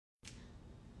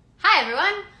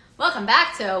everyone. Welcome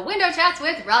back to Window Chats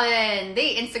with Robin,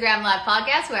 the Instagram Live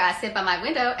podcast where I sit by my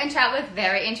window and chat with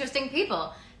very interesting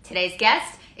people. Today's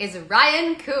guest is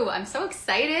Ryan Koo. I'm so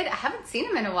excited. I haven't seen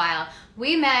him in a while.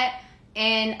 We met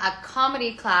in a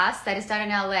comedy class that is done in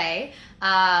LA,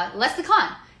 Leslie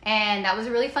Kahn, and that was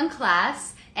a really fun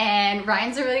class. And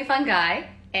Ryan's a really fun guy,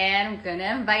 and I'm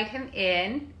gonna invite him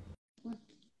in.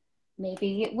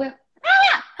 Maybe it will.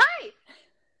 Hi!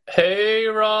 Hey,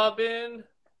 Robin.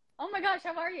 Oh my gosh,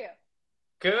 how are you?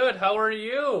 Good. How are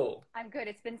you? I'm good.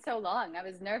 It's been so long. I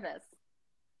was nervous.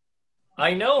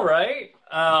 I know, right?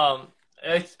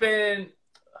 It's been,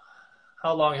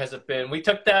 how long has it been? We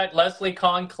took that Leslie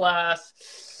Kahn class.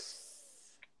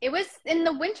 It was in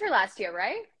the winter last year,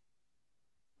 right?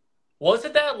 Was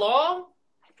it that long?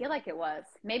 I feel like it was.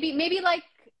 Maybe like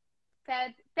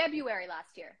February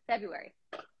last year. February.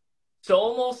 So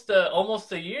almost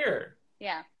a year.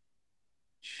 Yeah.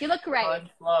 You look great. Time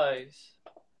flies.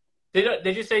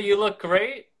 Did you say you look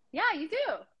great? Yeah, you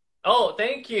do. Oh,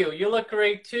 thank you. You look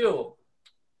great too.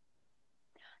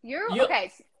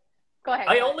 Okay. Go ahead.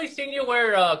 I only seen you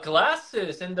wear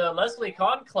glasses in the Leslie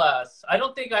Kahn class. I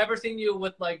don't think I ever seen you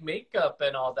with like makeup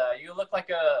and all that. You look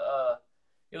like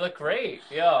you look great.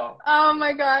 Yeah. Oh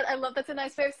my God, I love that's a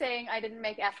nice way of saying I didn't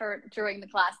make effort during the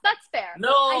class. That's fair. No,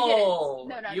 I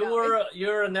didn't.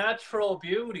 You're a natural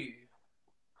beauty.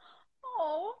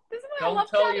 Oh, this is why I Don't love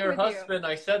tell chatting your with husband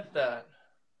I said that.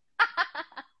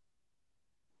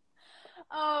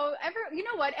 Oh, you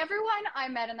know what? Everyone I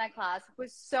met in that class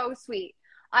was so sweet.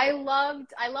 I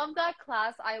loved that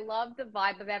class. I loved the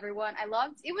vibe of everyone.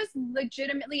 It was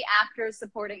legitimately actors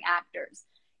supporting actors.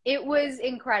 It was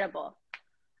incredible.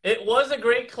 It was a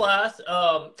great class.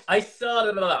 I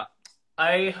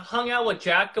hung out with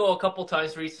Jacko a couple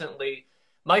times recently.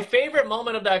 My favorite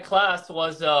moment of that class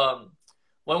was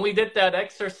when we did that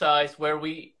exercise where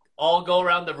we all go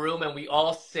around the room and we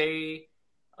all say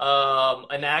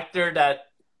an actor that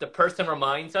the person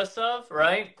reminds us of,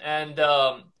 right? And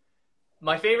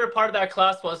my favorite part of that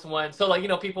class was when,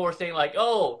 people were saying like,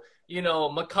 oh,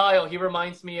 Mikhail, he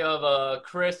reminds me of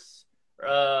Chris,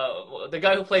 the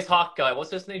guy who plays Hawkeye.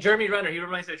 What's his name? Jeremy Renner. He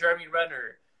reminds me of Jeremy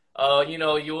Renner.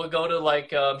 You would go to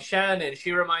like Shannon.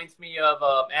 She reminds me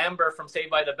of Amber from Saved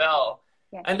by the Bell.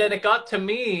 Yeah. And then it got to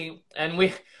me, and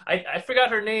I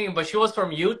forgot her name, but she was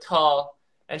from Utah,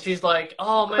 and she's like,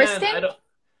 "Oh man, Kristen?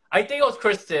 I think it was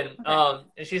Kristen." Okay.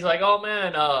 And she's like, "Oh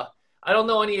man, I don't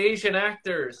know any Asian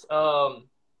actors.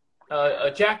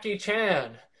 Jackie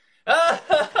Chan."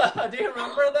 Do you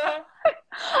remember that?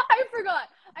 I forgot.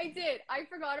 I did. I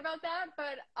forgot about that,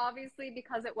 but obviously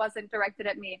because it wasn't directed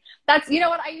at me. That's, you know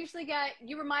what I usually get?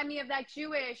 You remind me of that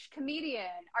Jewish comedian.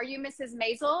 Are you Mrs.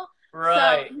 Maisel?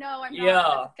 Right. So, no, I'm not.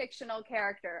 Yeah. A fictional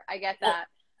character. I get that.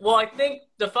 Well, I think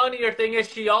the funnier thing is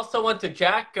she also went to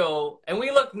Jacko, and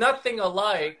we look nothing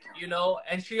alike,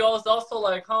 and she was also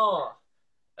like,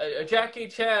 Jackie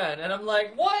Chan. And I'm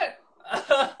like, what?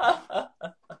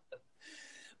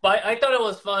 But I thought it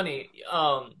was funny.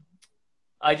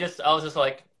 I was just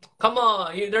like, come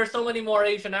on, there's so many more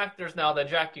Asian actors now than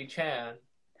Jackie Chan.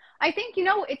 I think,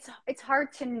 it's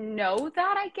hard to know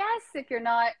that, I guess, if you're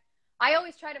not. I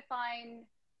always try to find,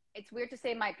 it's weird to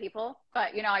say my people,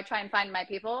 but, I try and find my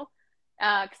people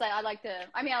because I like to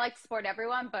support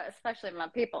everyone, but especially my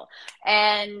people.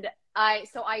 And I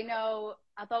know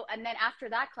about, and then after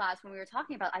that class, when we were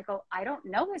talking about, I go, I don't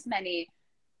know as many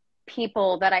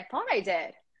people that I thought I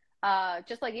did.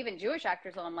 Just like even Jewish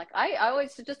actors, I'm like, I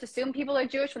always just assume people are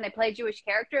Jewish when they play Jewish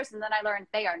characters, and then I learned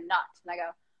they are not. And I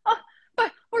go, oh,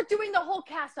 but we're doing the whole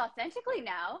cast authentically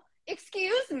now.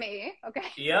 Excuse me. Okay.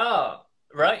 Yeah,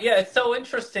 right. Yeah, it's so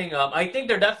interesting. I think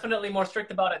they're definitely more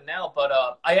strict about it now, but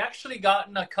I actually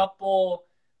gotten a couple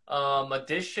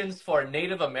auditions for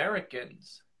Native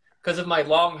Americans because of my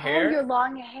long hair. Oh, your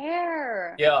long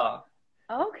hair. Yeah.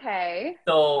 Okay.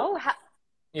 So.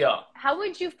 Yeah. How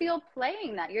would you feel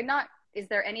playing that? Is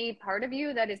there any part of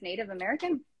you that is Native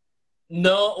American?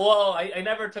 No, well, I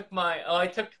never took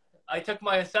I took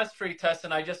my ancestry test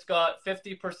and I just got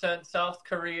 50% South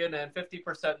Korean and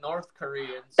 50% North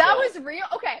Korean. So. That was real?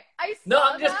 Okay. I'm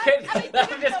just kidding.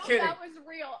 I'm just kidding. That was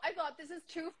real. I thought this is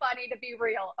too funny to be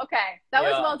real. Okay. That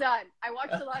was well done. I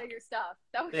watched a lot of your stuff.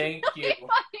 That was Thank really you.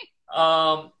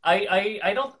 funny.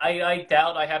 I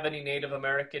doubt I have any Native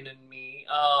American in me.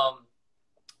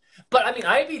 But I mean,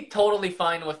 I'd be totally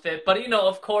fine with it. But,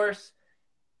 of course,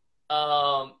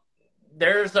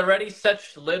 there's already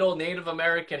such little Native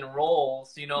American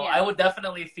roles, Yeah. I would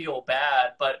definitely feel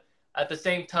bad. But at the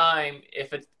same time,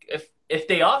 if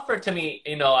they offer to me,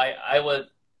 I would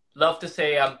love to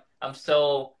say I'm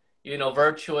so you know,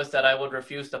 virtuous that I would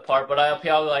refuse to part. But I'll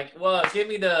probably like, well, give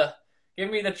me the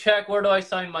check. Where do I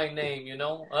sign my name? You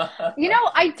know? You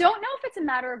know, I don't know if it's a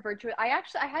matter of virtue. I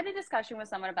had a discussion with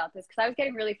someone about this because I was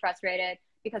getting really frustrated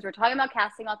because we're talking about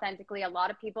casting authentically. A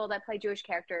lot of people that play Jewish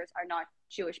characters are not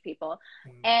Jewish people.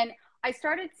 And I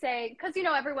started saying, because, you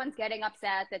know, everyone's getting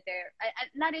upset that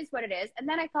and that is what it is. And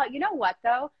then I thought, you know what,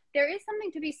 though? There is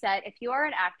something to be said if you are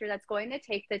an actor that's going to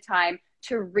take the time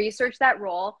to research that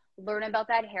role, learn about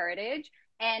that heritage,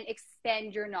 and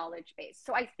extend your knowledge base.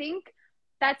 So I think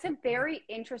that's a very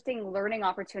interesting learning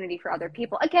opportunity for other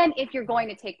people. Again, if you're going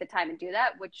to take the time and do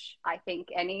that, which I think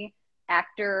any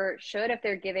actor should, if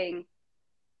they're doing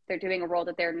a role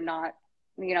that they're not,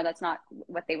 you know, that's not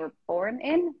what they were born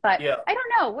in. But Yeah. I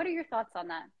don't know. What are your thoughts on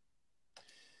that?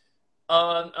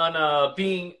 On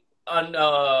being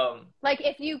on Like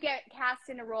if you get cast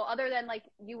in a role other than like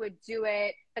you would do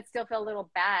it but still feel a little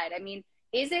bad. I mean,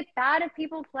 is it bad if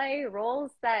people play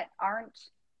roles that aren't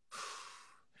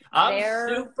I'm there?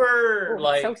 super Ooh,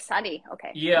 like so sunny.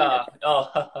 Okay. yeah. Oh,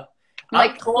 I'm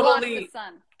Like lost totally the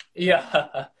sun.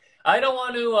 yeah. I don't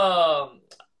want to.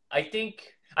 I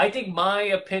think my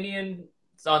opinion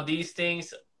on these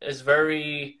things is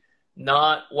very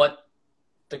not what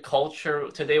the culture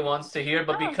today wants to hear.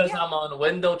 But Oh, because yeah. I'm on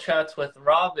window chats with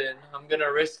Robin, I'm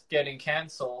gonna risk getting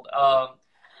canceled.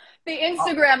 The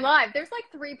Instagram live. There's like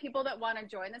 3 people that want to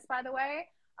join this, by the way.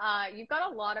 You've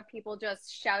got a lot of people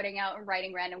just shouting out and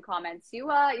writing random comments. You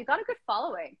got a good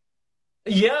following.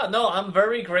 Yeah, no, I'm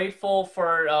very grateful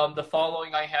for the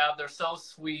following I have. They're so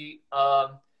sweet.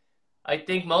 I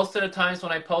think most of the times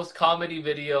when I post comedy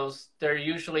videos, they're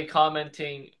usually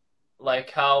commenting like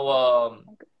how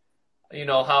you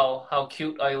know how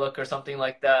cute I look or something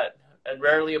like that, and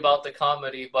rarely about the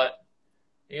comedy. But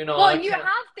you know, Well, I and you can't.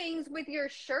 have things with your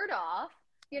shirt off.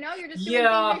 You know, you're just doing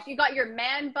Yeah, things. You got your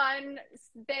man bun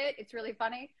bit. It's really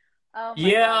funny. Oh my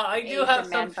yeah, God, I do have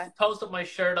Asian some man bun. posts with my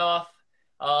shirt off.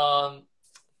 Um,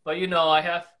 but you know, I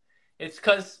have. It's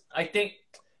because I think.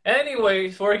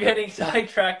 Anyways, we're getting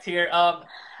sidetracked here.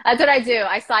 That's what I do.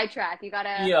 I sidetrack. You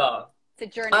gotta. Yeah. It's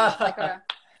a journey. It's like a.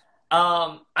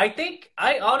 I think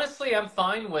I honestly am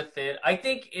fine with it. I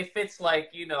think if it's like,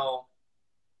 you know,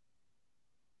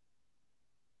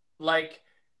 like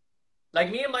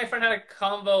me and my friend had a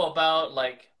convo about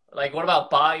like what about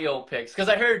biopics? Because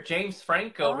I heard James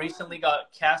Franco Oh, recently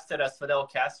got casted as Fidel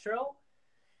Castro.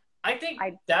 I think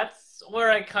I that's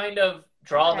where I kind of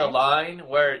draw the okay. line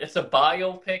where it's a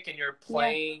biopic and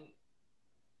Yeah.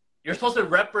 you're supposed to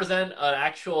represent an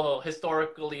actual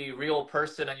historically real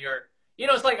person, and you're, you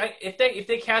know, it's like if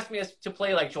they cast me as to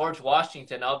play like George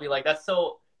Washington, I'll be like, that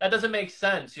doesn't make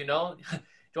sense, you know.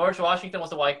 George Washington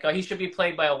was a white guy; he should be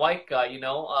played by a white guy, you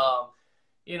know.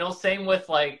 You know, same with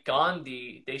like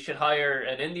Gandhi; they should hire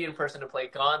an Indian person to play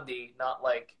Gandhi, not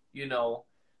like, you know,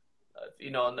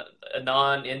 a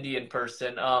non-Indian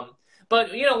person.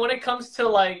 But you know, when it comes to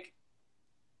like,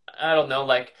 I don't know.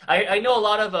 Like, I know a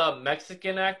lot of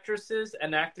Mexican actresses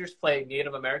and actors play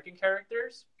Native American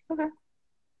characters. Okay.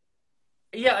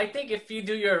 Yeah, I think if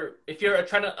you're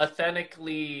trying to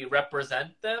authentically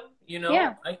represent them, you know,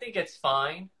 Yeah. I think it's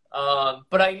fine.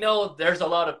 But I know there's a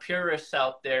lot of purists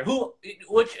out there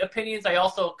which opinions I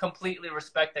also completely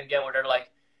respect and get, where they're like,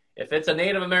 if it's a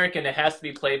Native American, it has to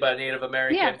be played by a Native Yeah.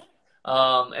 American,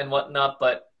 and whatnot.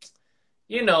 But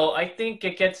you know, I think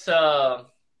it gets.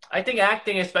 I think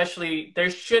acting, especially, there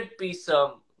should be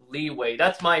some leeway.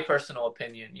 That's my personal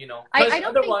opinion. You know, because I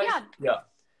don't think otherwise, yeah. yeah,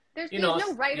 you There's know,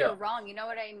 no right yeah, or wrong. You know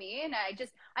what I mean?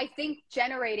 I think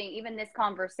generating even this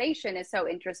conversation is so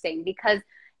interesting because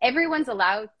everyone's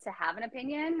allowed to have an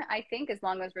opinion. I think as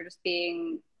long as we're just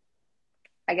being,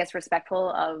 I guess, respectful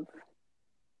of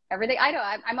everything. I don't.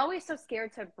 I'm always so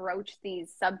scared to broach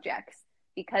these subjects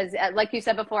because, like you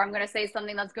said before, I'm going to say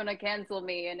something that's going to cancel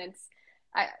me, and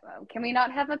I, can we not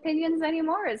have opinions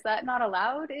anymore? Is that not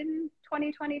allowed in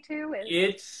 2022?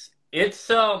 Is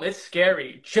it's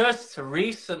scary. Just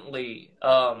recently,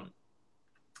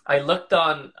 I look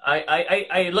on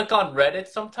Reddit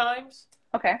sometimes,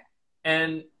 okay.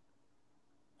 and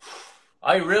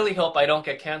I really hope I don't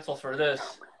get canceled for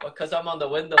this because I'm on the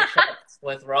window chats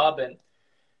with Robin.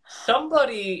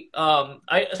 Somebody,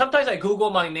 I sometimes I Google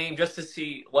my name just to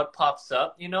see what pops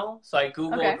up, you know. So I Okay.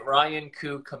 Googled Ryan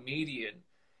Koo comedian,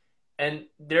 and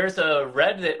there's a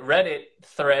Reddit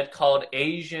thread called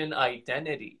Asian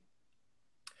Identity,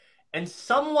 and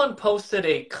someone posted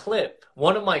a clip,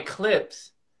 one of my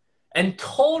clips, and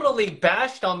totally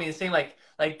bashed on me and saying like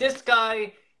this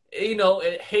guy, you know,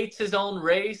 it hates his own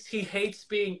race. He hates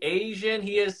being Asian.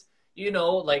 He is, you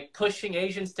know, like pushing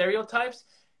Asian stereotypes.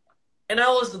 And I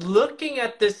was looking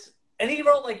at this And he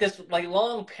wrote like this like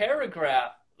long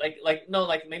paragraph, like no,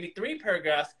 like maybe 3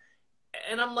 paragraphs.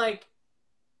 And I'm like,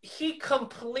 he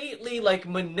completely like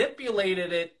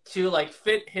manipulated it to like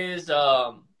fit his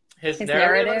His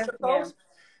narrative, I narrative. Yeah. suppose.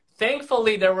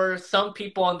 Thankfully, there were some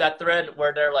people on that thread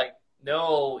where they're like,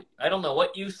 no, I don't know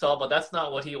what you saw, but that's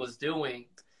not what he was doing.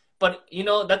 But you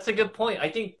know, that's a good point. I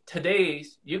think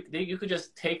today's you could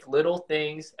just take little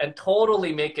things and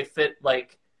totally make it fit.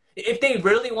 Like if they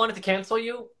really wanted to cancel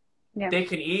you, Yeah. they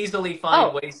could easily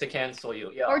find ways to cancel you.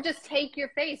 Yeah. Or just take your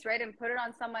face, right, and put it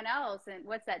on someone else. And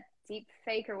what's that, deep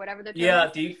fake or whatever the term Yeah,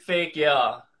 is? deep fake.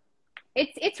 Yeah.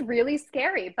 It's really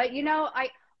scary. But you know,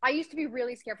 I used to be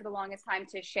really scared for the longest time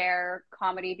to share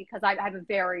comedy because I have a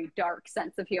very dark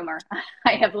sense of humor.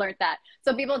 I have learned that.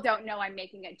 So people don't know I'm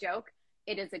making a joke.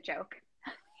 It is a joke.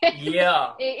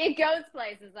 Yeah. It goes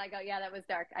places. I go, yeah, that was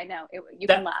dark. I know. You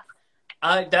That can laugh.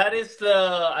 that is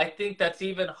I think that's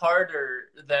even harder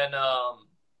than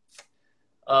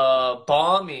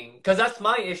bombing, because that's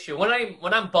my issue. When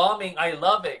I'm bombing, I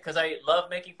love it because I love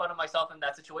making fun of myself in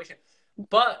that situation.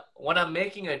 But when I'm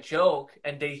making a joke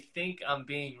and they think I'm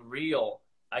being real,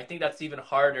 I think that's even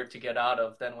harder to get out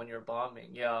of than when you're bombing.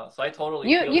 Yeah, so I totally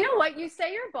feel You know you. what? You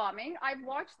say you're bombing. I've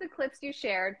watched the clips you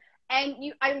shared,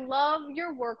 and I love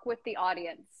your work with the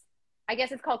audience. I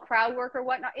guess it's called crowd work or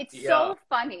whatnot. It's Yeah. so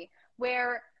funny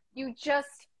where you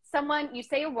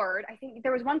say a word. I think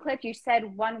there was one clip you said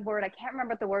one word. I can't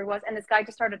remember what the word was, and this guy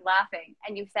just started laughing,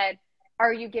 and you said,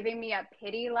 "Are you giving me a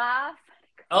pity laugh?"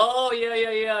 Oh yeah, yeah,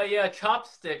 yeah, yeah.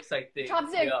 Chopsticks, I think.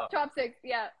 Chopsticks, Yeah. chopsticks.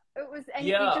 Yeah, it was, and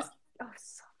you Yeah. just, oh,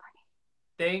 so funny.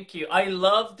 Thank you. I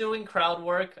love doing crowd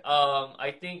work.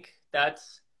 I think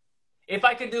that's if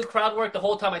I could do crowd work the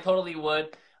whole time, I totally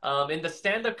would. In the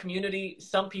stand-up community,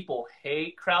 some people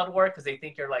hate crowd work because they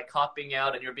think you're like copping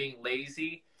out and you're being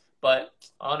lazy. But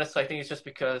honestly, I think it's just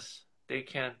because they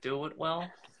can't do it well.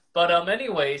 But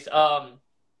anyways,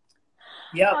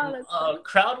 yeah, Oh, that's funny.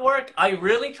 crowd work. I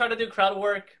really try to do crowd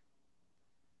work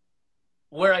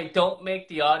where I don't make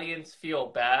the audience feel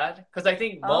bad, because I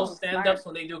think Oh, most smart. stand-ups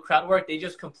when they do crowd work, they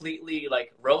just completely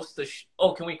like roast the.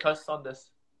 Oh, can we cuss on this?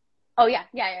 Oh yeah,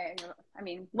 yeah. I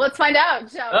mean, let's find out,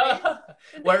 shall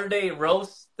we? Where they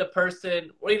roast the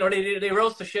person, or, you know, they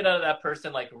roast the shit out of that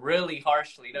person like really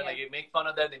harshly. You know, Yeah. like you make fun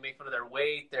of them, they make fun of their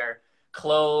weight, their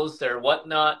clothes, their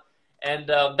whatnot, and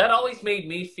that always made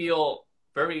me feel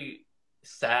very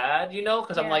sad. You know,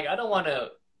 because I'm Yeah. like, I don't want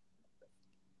to,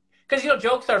 because you know,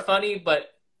 jokes are funny,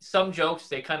 but some jokes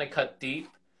they kind of cut deep.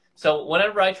 So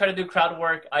whenever I try to do crowd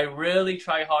work, I really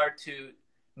try hard to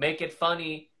make it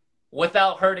funny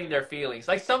without hurting their feelings.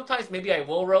 Like sometimes maybe I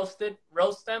will roast them,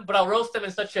 but I'll roast them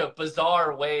in such a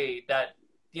bizarre way that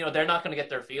you know they're not going to get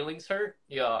their feelings hurt.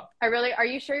 Yeah. Are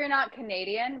you sure you're not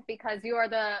Canadian? Because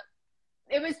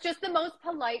it was just the most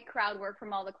polite crowd work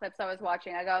from all the clips I was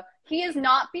watching. I go, he is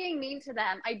not being mean to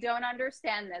them. I don't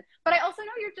understand this. But I also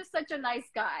know you're just such a nice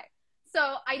guy.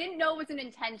 So I didn't know it was an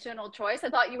intentional choice. I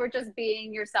thought you were just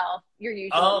being yourself, your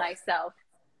usual Oh, nice self.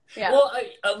 Yeah. well,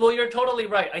 well, you're totally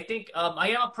right. I think I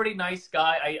am a pretty nice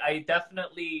guy. I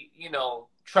definitely, you know,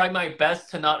 try my best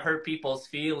to not hurt people's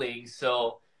feelings.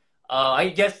 So I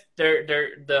guess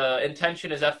the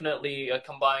intention is definitely a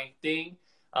combined thing.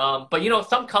 But you know,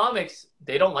 some comics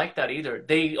they don't like that either.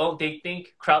 They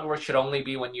think crowd work should only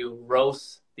be when you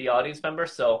roast the audience member.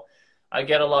 So I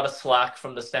get a lot of slack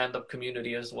from the stand-up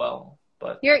community as well.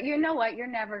 But You know what? You're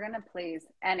never gonna please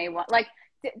anyone. Like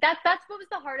that's what was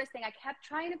the hardest thing. I kept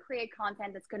trying to create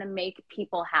content that's gonna make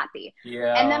people happy.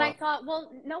 And then I yeah, thought,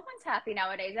 well, no one's happy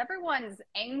nowadays. Everyone's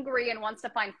angry and wants to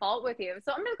find fault with you.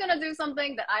 So I'm just gonna do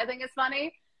something that I think is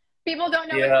funny. People don't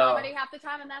know it's yeah, comedy half the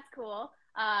time, and that's cool.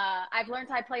 I've learned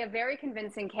I play a very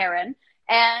convincing Karen,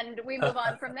 and we move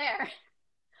on from there. I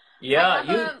yeah. have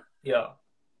You, a. yeah.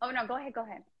 Oh no, go ahead, go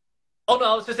ahead. Oh no,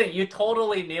 I was just saying you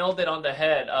totally nailed it on the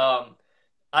head.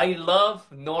 I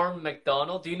love Norm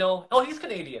Macdonald. Do you know? Oh, he's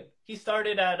Canadian. He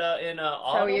started at in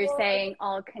So you're Ottawa. saying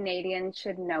all Canadians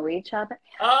should know each other?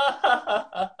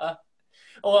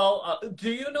 Well,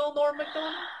 do you know Norm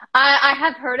Macdonald? I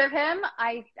have heard of him.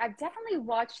 I've definitely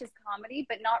watched his comedy,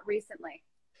 but not recently.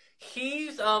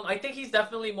 He's I think he's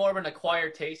definitely more of an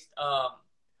acquired taste.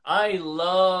 I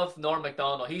love Norm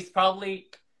Macdonald. He's probably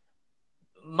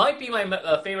might be my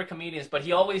favorite comedians, but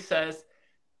he always says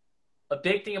a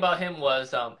big thing about him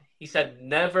was he said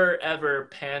never ever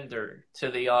pander to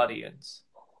the audience.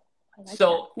 I like that.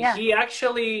 So Yeah. he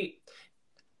actually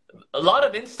a lot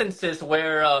of instances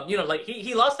where you know like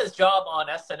he lost his job on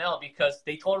SNL because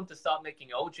they told him to stop making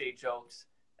OJ jokes,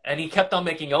 and he kept on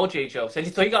making OJ jokes, and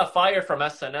so he got fired from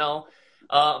SNL.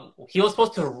 He was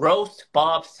supposed to roast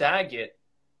Bob Saget,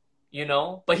 you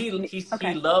know. But he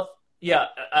Okay. loved, yeah,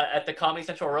 at the Comedy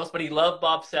Central roast, but he loved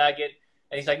Bob Saget.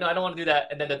 And he's like, no, I don't want to do that.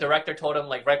 And then the director told him,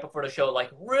 like, right before the show,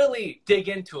 like, really dig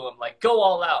into him, like, go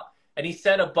all out. And he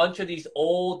said a bunch of these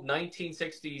old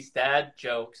 1960s dad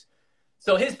jokes.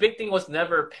 So his big thing was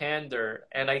never pander.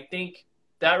 And I think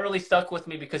that really stuck with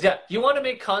me because, yeah, you want to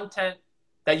make content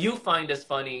that you find as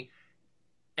funny.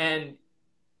 And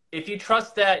if you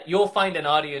trust that, you'll find an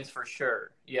audience for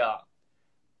sure. Yeah.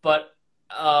 But,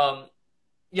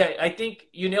 yeah, I think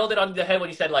you nailed it on the head when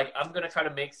you said, like, I'm going to try to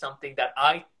make something that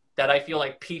I feel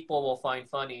like people will find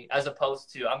funny, as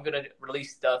opposed to I'm gonna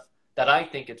release stuff that I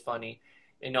think is funny,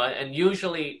 you know. And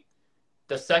usually,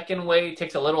 the second way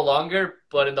takes a little longer,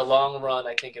 but in the long run,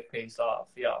 I think it pays off.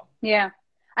 Yeah. Yeah.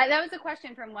 That was a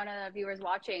question from one of the viewers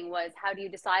watching was how do you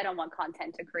decide on what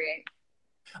content to create?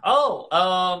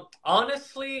 Oh,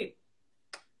 honestly,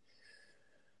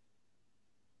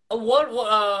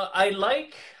 I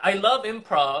love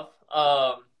improv,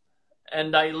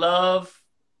 and I love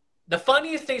the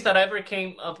funniest things that I ever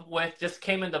came up with just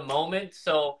came in the moment.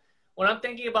 So when I'm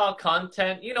thinking about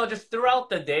content, you know, just throughout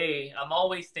the day, I'm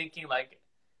always thinking like,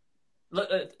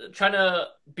 trying to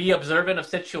be observant of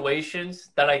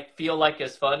situations that I feel like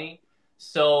is funny.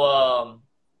 So,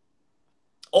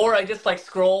 or I just like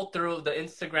scroll through the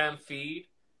Instagram feed,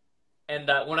 and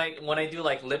when I do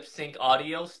like lip sync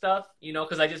audio stuff, you know,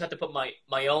 because I just have to put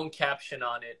my own caption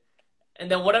on it,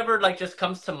 and then whatever like just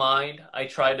comes to mind, I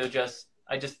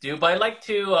just do. But I like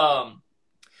to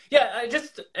yeah,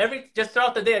 just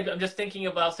throughout the day, I'm just thinking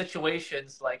about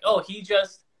situations like, oh, he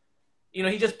just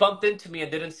bumped into me and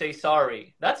didn't say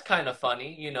sorry. That's kind of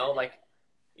funny,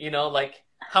 like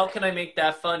how can I make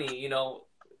that funny,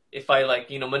 if I like,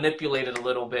 manipulate it a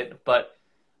little bit. But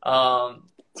um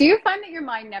Do you find that your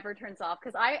mind never turns off?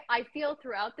 Because I feel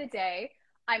throughout the day,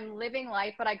 I'm living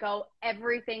life, but I go,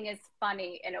 everything is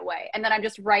funny in a way. And then I'm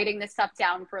just writing this stuff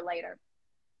down for later.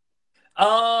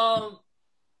 um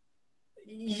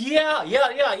yeah,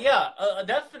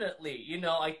 definitely.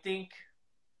 I think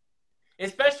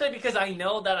especially because I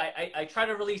know that I try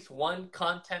to release one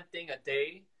content thing a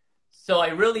day. So I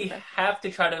really Okay. have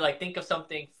to try to like think of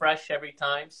something fresh every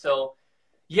time. So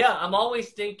yeah, I'm always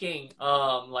thinking,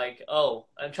 like, oh,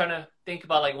 I'm trying to think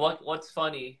about like what's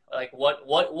funny, like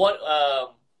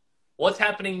what's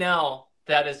happening now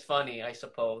that is funny, I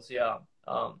suppose. Yeah.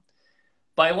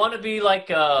 But I want to be like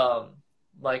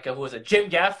who was it, Jim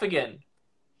Gaffigan?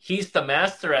 He's the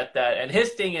master at that, and his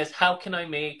thing is how can I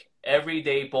make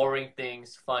everyday boring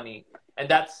things funny, and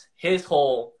that's his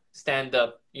whole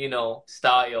stand-up,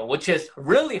 style, which is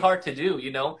really hard to do.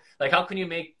 Like how can you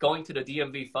make going to the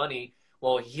DMV funny?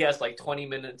 Well, he has like 20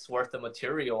 minutes worth of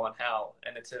material on how,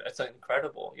 and it's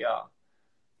incredible. Yeah.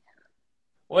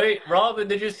 Wait, Robin,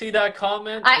 did you see that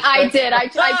comment? I did.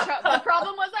 The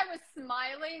problem was I was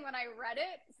smiling when I read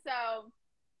it. So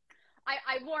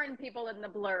I warned people in the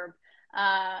blurb.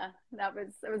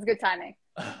 It was good timing.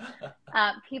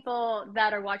 People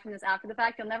that are watching this after the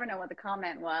fact, you'll never know what the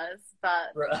comment was,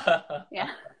 but yeah.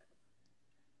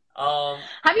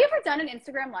 Have you ever done an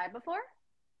Instagram live before?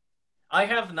 I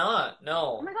have not.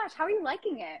 Oh No. my gosh, how are you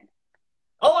liking it?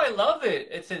 Oh, I love it.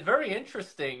 It's very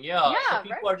interesting. Yeah. So Yeah, right?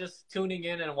 people are just tuning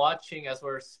in and watching as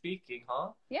we're speaking, huh?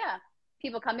 Yeah.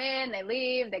 People come in, they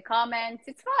leave, they comment.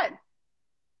 It's fun.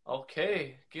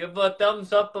 Okay. Give a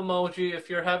thumbs up emoji if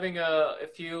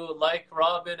you like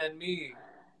Robin and me.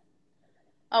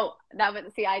 Oh,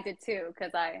 I did too,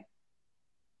 because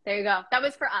there you go. That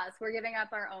was for us. We're giving up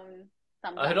our own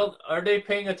thumbs I up. don't, are they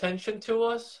paying attention to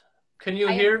us? Can you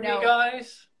I have hear me, no,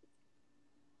 guys?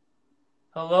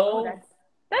 oh, Hello? that's,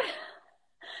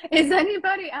 is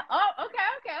anybody, oh,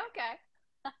 okay.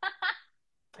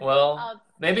 Well, Uh,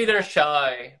 maybe they're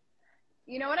shy.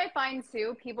 you know what I find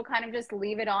too? People kind of just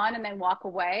leave it on and then walk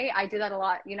away. I do that a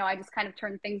lot. I just kind of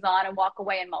turn things on and walk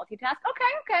away and multitask.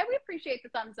 Okay. We appreciate the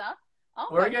thumbs up. Oh,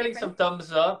 We're one getting some difference.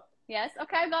 thumbs up. Yes.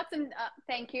 Okay. I've got some.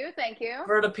 Thank you.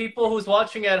 For the people who's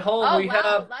watching at home, Oh,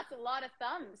 wow. That's a lot of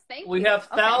thumbs. Thank we you. have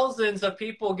Okay. thousands of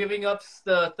people giving up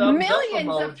the thumbs up Millions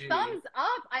of emoji. thumbs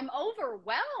up. I'm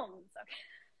overwhelmed. Okay.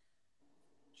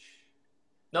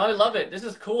 No, I love it. This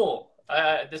is cool.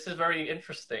 This is very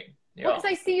interesting. Well, Yeah. because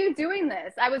I see you doing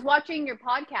this. I was watching your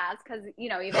podcast because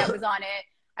Yvette was on it.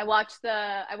 I watched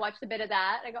a bit of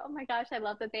that. I go, oh my gosh, I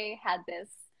love that they had this.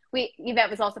 Yvette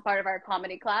was also part of our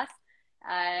comedy class,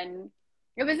 and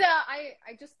it was I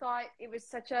just thought it was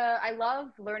I love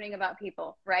learning about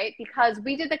people, right? Because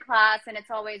we did the class and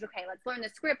it's always okay. Let's learn the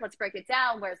script. Let's break it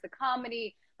down. Where's the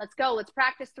comedy? Let's go. Let's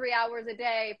practice 3 hours a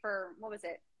day for what was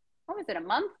it? What was it? A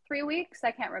month? 3 weeks?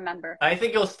 I can't remember. I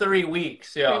think it was 3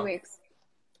 weeks. Three Yeah. weeks.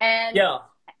 And Yeah.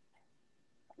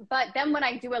 But then when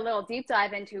I do a little deep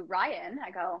dive into Ryan,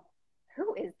 I go,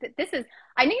 who is this?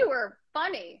 I knew you were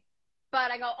funny,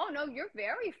 but I go, oh no, you're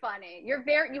very funny. You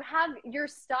have your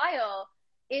style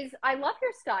I love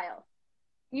your style.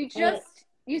 Well,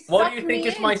 You what do suck you think me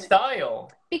is my in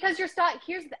style? because your style,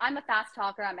 I'm a fast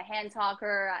talker. I'm a hand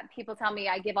talker. People tell me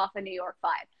I give off a New York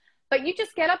vibe, but you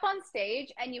just get up on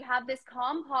stage and you have this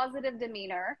calm, positive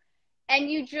demeanor and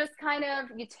you just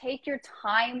you take your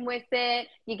time with it.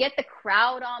 You get the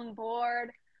crowd on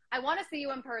board. I want to see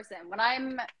you in person. When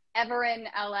I'm ever in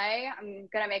LA, I'm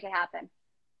going to make it happen.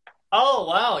 Oh,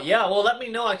 wow. Yeah. Well, let me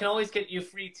know. I can always get you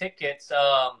free tickets.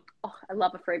 Oh, I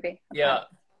love a freebie. Okay. Yeah.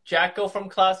 Jacko from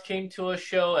class came to a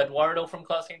show. Eduardo from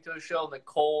class came to a show.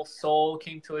 Nicole Soul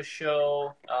came to a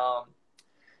show.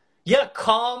 Yeah,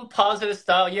 calm, positive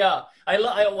style. Yeah. I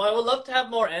would love to have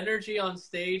more energy on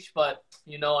stage, but,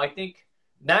 I think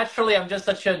naturally I'm just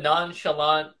such a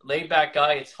nonchalant, laid-back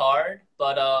guy. It's hard.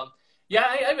 But, yeah,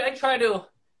 I try to,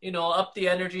 up the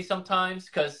energy sometimes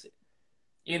because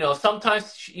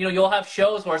sometimes, you'll have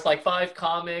shows where it's like 5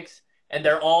 comics and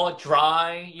they're all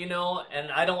dry,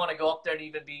 and I don't want to go up there and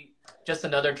even be just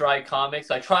another dry comic.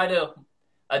 So I try to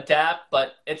adapt,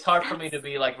 but it's hard for me to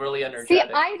be like really energetic. See,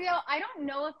 I don't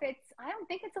know if I don't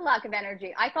think it's a lack of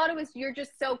energy. I thought it was you're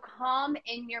just so calm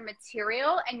in your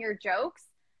material and your jokes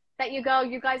that you go,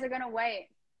 you guys are going to wait.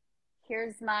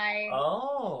 Here's my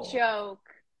joke.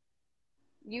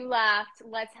 You laughed.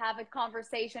 Let's have a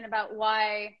conversation about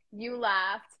why you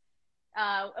laughed.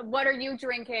 What are you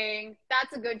drinking?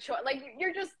 That's a good choice. Like,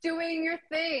 you're just doing your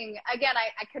thing. Again,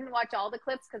 I couldn't watch all the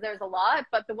clips because there's a lot,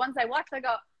 but the ones I watched, I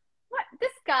go, what?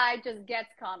 This guy just gets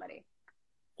comedy.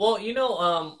 Well,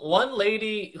 one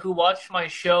lady who watched my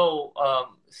show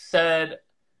said,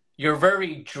 you're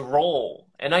very droll.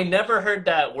 And I never heard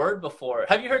that word before.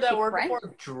 Have you heard that word before?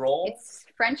 Droll? It's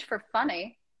French for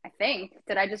funny. I think.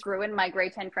 Did I just ruin my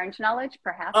grade 10 French knowledge,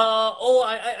 perhaps?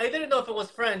 I didn't know if it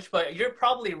was French, but you're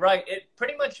probably right. It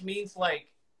pretty much means like,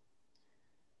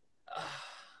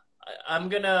 I'm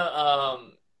gonna,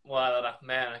 well,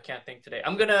 man, I can't think today.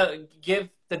 I'm gonna give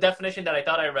the definition that I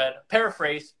thought I read,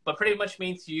 paraphrase, but pretty much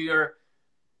means you're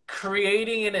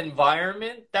creating an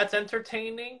environment that's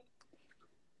entertaining.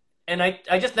 And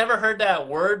I just never heard that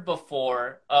word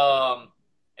before.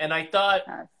 And I thought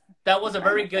that was a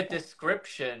very good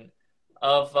description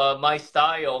of my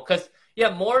style. Because,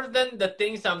 yeah, more than the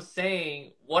things I'm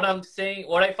saying, what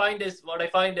I find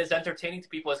is entertaining to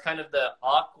people is kind of the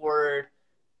awkward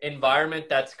environment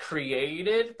that's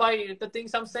created by the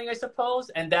things I'm saying, I suppose.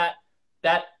 And that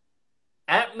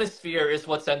atmosphere is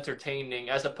what's entertaining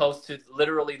as opposed to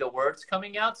literally the words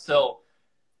coming out. So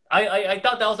I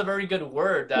thought that was a very good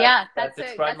word that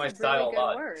described my style a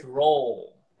lot.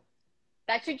 Droll.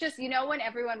 That should just, when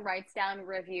everyone writes down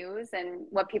reviews and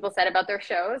what people said about their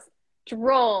shows,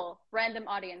 droll, random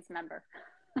audience member.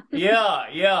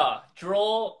 Yeah.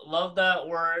 Droll, love that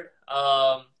word.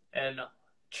 And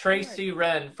Tracy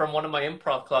Wren from one of my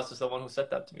improv classes, the one who said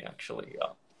that to me, actually. Yeah.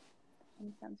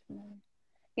 Sounds familiar.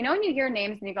 When you hear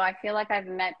names and you go, I feel like I've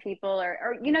met people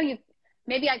or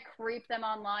maybe I creep them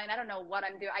online. I don't know what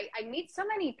I'm doing. I meet so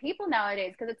many people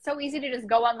nowadays because it's so easy to just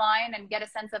go online and get a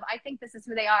sense of, I think this is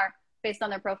who they are based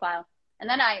on their profile. And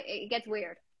then it gets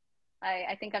weird.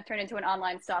 I think I've turned into an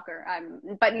online stalker.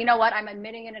 But you know what? I'm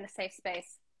admitting it in a safe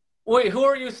space. Wait, who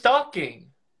are you stalking?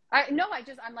 I'm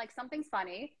like, something's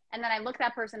funny. And then I look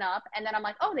that person up and then I'm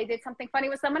like, oh, they did something funny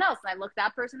with someone else. And I look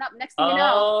that person up. Next thing you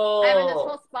know, I'm in this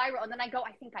whole spiral. And then I go,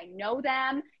 I think I know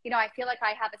them. I feel like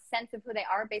I have a sense of who they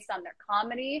are based on their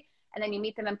comedy. And then you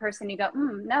meet them in person. And you go,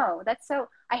 no, that's so,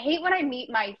 I hate when I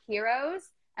meet my heroes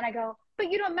and I go, but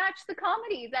you don't match the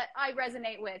comedy that I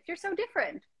resonate with. You're so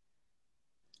different.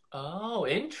 Oh,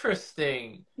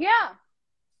 interesting. Yeah.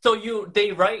 So you're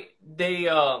doing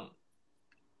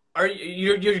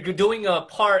a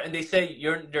part and they say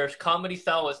your comedy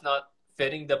style is not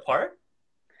fitting the part?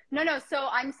 No. So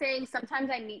I'm saying sometimes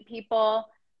I meet people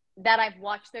that I've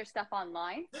watched their stuff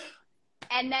online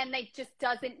and then they just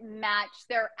doesn't match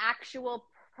their actual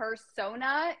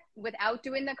persona without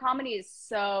doing the comedy is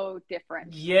so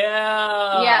different.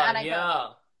 Yeah. And I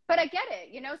go, but I get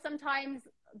it. Sometimes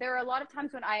there are a lot of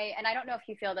times when I don't know if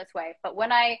you feel this way, but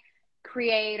when I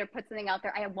create or put something out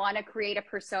there, I want to create a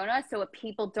persona. So if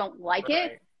people don't like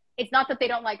it, it's not that they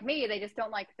don't like me. They just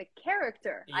don't like the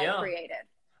character I created.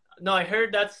 No, I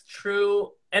heard that's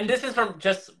true. And this is from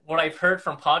just what I've heard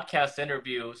from podcast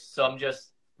interviews. So I'm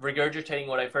just regurgitating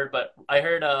what I've heard. But I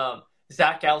heard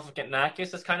Zach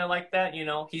Galifianakis is kind of like that.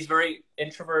 He's very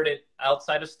introverted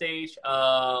outside of stage.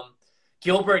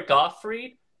 Gilbert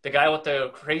Gottfried, the guy with the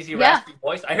crazy raspy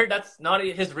voice. I heard that's not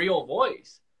his real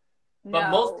voice. But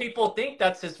most No. people think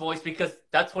that's his voice because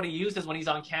that's what he uses when he's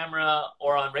on camera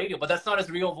or on radio, but that's not his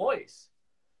real voice.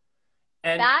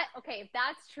 And That, okay, if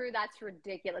that's true, that's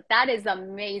ridiculous. That is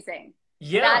amazing.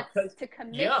 yeah, That's because to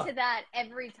commit yeah, to that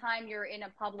every time you're in a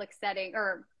public setting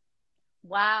or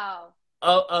wow.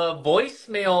 a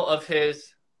voicemail of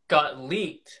his got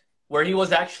leaked where he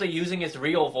was actually using his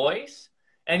real voice,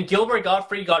 and Gilbert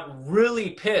Gottfried got really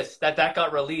pissed that that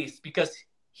got released because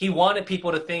he wanted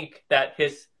people to think that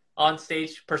his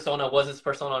on-stage persona was his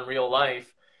persona in real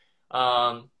life.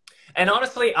 Um, and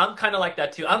honestly, I'm kind of like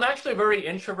that too. I'm actually a very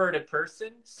introverted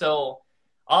person, so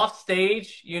off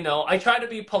stage, I try to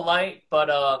be polite, but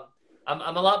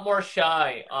I'm a lot more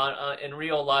shy on in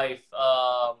real life.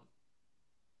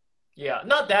 Yeah,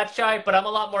 not that shy, but I'm a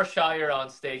lot more shyer on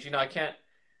stage. I can't.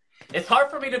 It's hard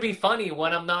for me to be funny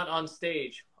when I'm not on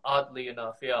stage. Oddly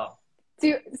enough, yeah.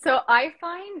 So I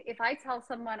find if I tell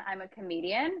someone I'm a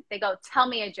comedian, they go, "Tell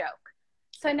me a joke."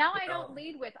 So now I Yeah. don't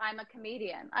lead with "I'm a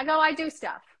comedian." I go, "I do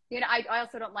stuff." I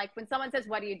also don't like when someone says,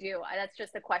 "What do you do?" That's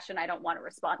just a question I don't want to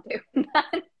respond to.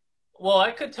 Well,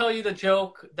 I could tell you the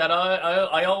joke that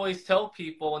I always tell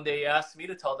people when they ask me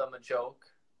to tell them a joke.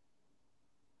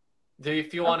 Do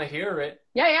if you Oh, want to hear it?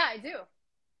 yeah, yeah, I do.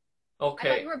 I thought you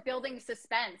Okay. were building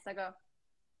suspense. I go,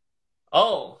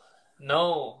 Oh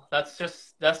no, that's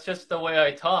just the way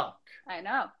I talk. I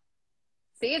know.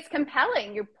 See, it's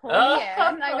compelling. You pull me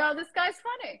in. I go, this guy's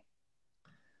funny.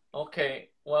 Okay.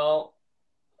 Well,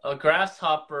 a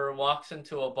grasshopper walks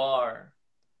into a bar,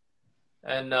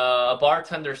 and a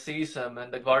bartender sees him,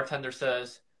 and the bartender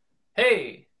says,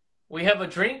 "Hey, we have a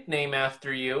drink named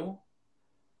after you."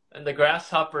 And the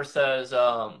grasshopper says,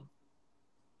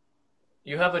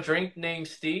 "You have a drink named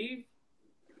Steve?"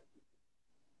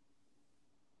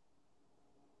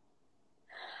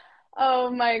 Oh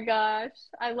my gosh.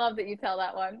 I love that you tell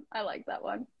that one. I like that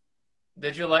one.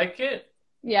 Did you like it?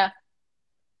 Yeah,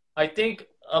 I think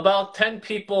about 10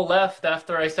 people left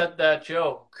after I said that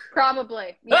joke.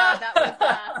 probably. Yeah, that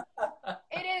was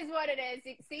it is what it is.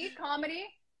 You see, comedy,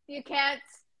 you can't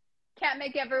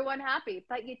make everyone happy,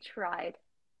 but you tried.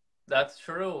 That's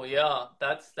true. Yeah,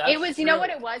 that's It that's was, you know what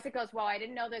true. it was? It goes, "Wow, I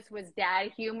didn't know this was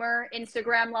dad humor,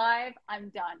 Instagram live. I'm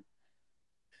done."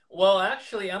 Well,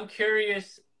 actually, I'm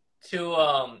curious to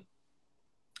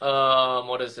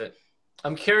what is it?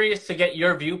 I'm curious to get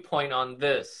your viewpoint on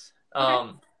this.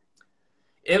 Okay.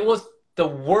 It was the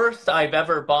worst I've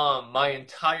ever bombed my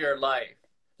entire life.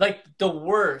 Like the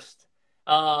worst.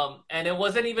 And it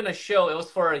wasn't even a show. It was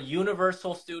for a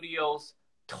Universal Studios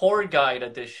tour guide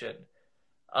edition.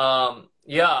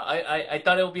 Yeah, I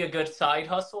thought it would be a good side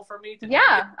hustle for me to be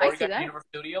Yeah, a I tour see guide for that. Universal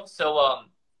Studios. So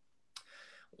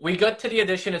we got to the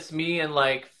audition. It's me and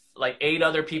like eight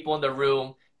other people in the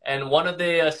room. And one of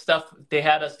the stuff they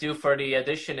had us do for the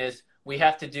audition is we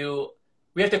have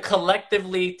to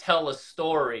collectively tell a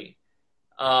story.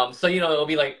 So it'll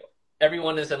be like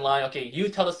everyone is in line. Okay, you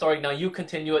tell the story now. You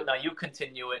continue it now. You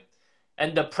continue it.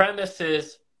 And the premise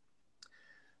is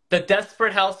the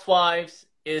Desperate Housewives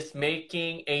is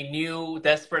making a new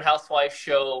Desperate Housewives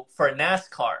show for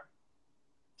NASCAR.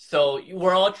 So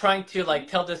we're all trying to like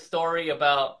tell this story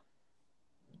about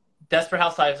Desperate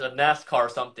Housewives of NASCAR or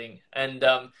something. And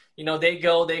they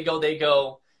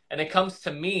go, and it comes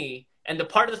to me. And the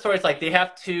part of the story is like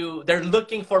they're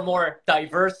looking for more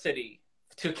diversity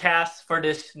to cast for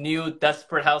this new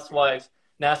Desperate Housewives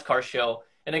NASCAR show.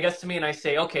 And it gets to me, and I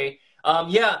say, okay,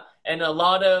 yeah. And a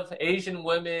lot of Asian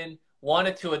women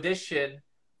wanted to audition,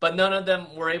 but none of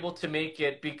them were able to make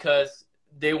it because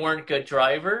they weren't good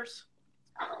drivers.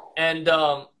 And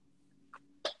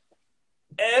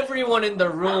everyone in the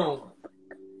room,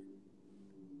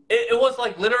 it was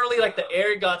like literally like the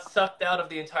air got sucked out of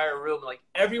the entire room. Like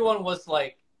everyone was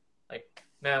like,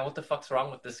 man, what the fuck's wrong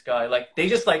with this guy? Like they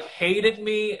just like hated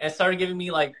me and started giving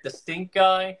me like the stink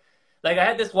guy. Like I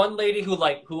had this one lady who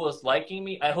was liking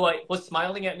me, who I was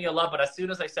smiling at me a lot, but as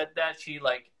soon as I said that, she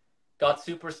like got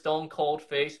super stone cold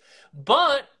face.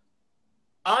 But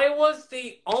I was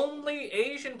the only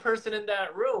Asian person in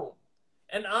that room.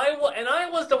 And I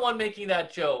was the one making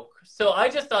that joke. So I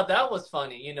just thought that was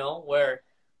funny, where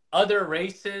other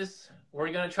races were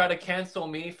gonna try to cancel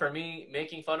me for me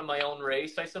making fun of my own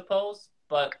race, I suppose.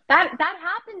 But That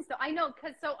happens though. I know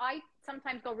because so I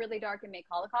sometimes go really dark and make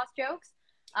Holocaust jokes.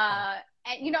 And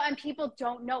and people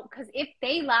don't know because if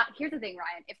they laugh, here's the thing,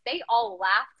 Ryan. If they all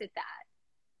laughed at that,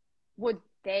 would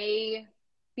they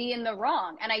be in the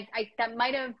wrong? And I that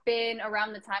might have been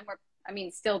around the time where I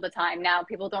mean, still the time now.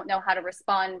 People don't know how to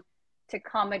respond to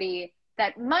comedy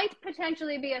that might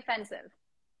potentially be offensive.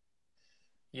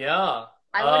 yeah,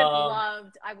 I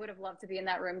would have loved to be in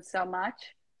that room so much.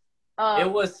 It Oh,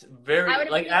 was I very would have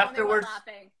been like the only one afterwards.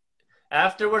 laughing.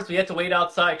 Afterwards, we had to wait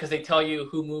outside because they tell you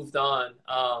who moved on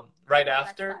right Oh, that's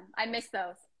after. fun. I miss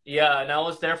those. Yeah, and I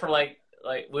was there for like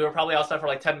we were probably outside for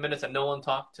like 10 minutes and no one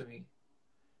talked to me.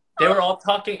 They were all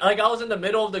talking like I was in the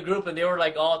middle of the group and they were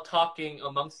like all talking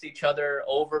amongst each other,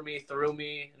 over me, through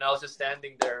me, and I was just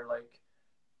standing there like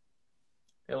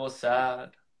it was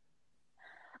sad.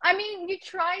 I mean, you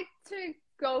try to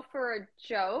go for a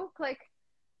joke. Like,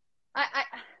 I,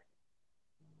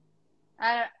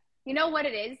 I you know what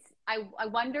it is? I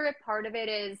wonder if part of it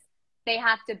is they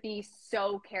have to be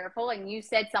so careful. And you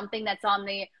said something that's on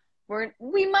the,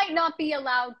 we might not be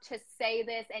allowed to say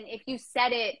this. And if you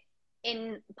said it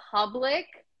in public,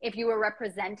 if you were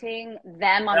representing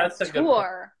them on a That's a good point.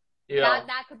 tour, Yeah.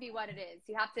 that could be what it is.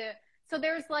 You have to, so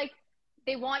there's like,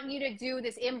 they want you to do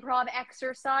this improv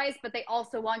exercise, but they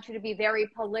also want you to be very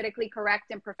politically correct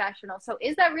and professional. So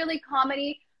is that really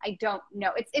comedy? I don't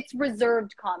know. It's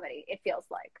reserved comedy, it feels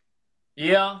like.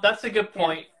 Yeah, that's a good Yeah.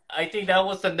 point. I think that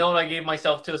was the note I gave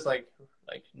myself too. It's like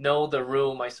know the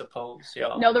room, I suppose.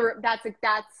 Yeah. No, that's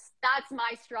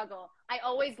my struggle. I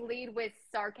always lead with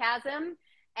sarcasm,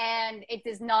 and it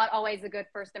is not always a good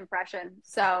first impression.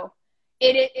 So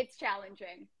it's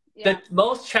challenging. Yeah. The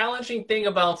most challenging thing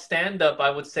about stand up, I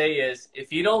would say, is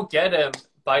if you don't get him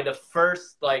by the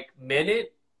first like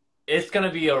minute, it's gonna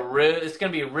be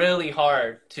really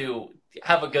hard to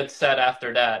have a good set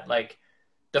after that. Like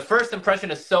the first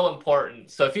impression is so important.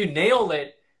 So if you nail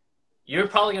it, you're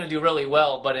probably gonna do really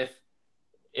well. But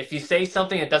if you say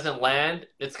something that doesn't land,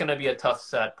 it's gonna be a tough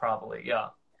set, probably.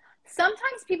 Yeah.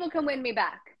 Sometimes people can win me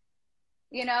back.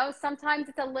 You know, sometimes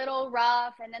it's a little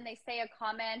rough, and then they say a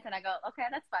comment, and I go, okay,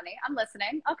 that's funny. I'm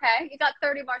listening. Okay, you got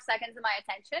 30 more seconds of my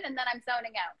attention, and then I'm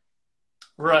zoning out.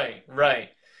 Right, right.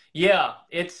 Yeah,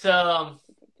 it's yeah,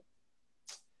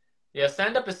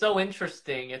 stand up is so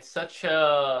interesting. It's such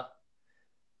a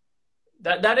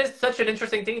that is such an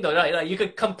interesting thing though. Like, you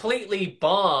could completely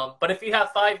bomb, but if you have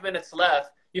 5 minutes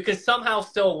left, you can somehow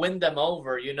still win them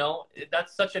over, you know?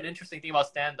 That's such an interesting thing about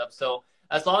stand up. So,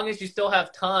 as long as you still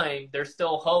have time, there's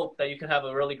still hope that you can have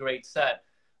a really great set.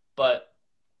 But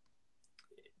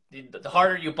the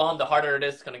harder you bomb, the harder it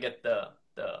is going to get the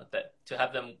to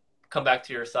have them come back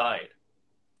to your side.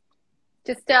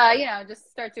 Just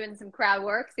just start doing some crowd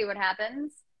work, see what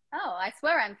happens. Oh, I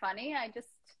swear I'm funny.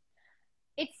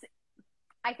 It's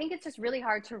I think it's just really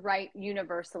hard to write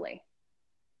universally,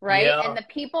 right? And Yeah. the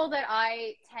people that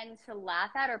I tend to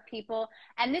laugh at are people,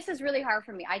 and this is really hard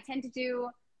for me. I tend to do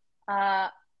uh,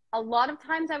 a lot of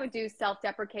times I would do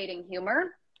self-deprecating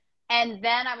humor, and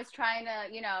then I was trying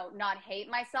to, not hate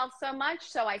myself so much,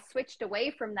 so I switched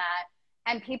away from that,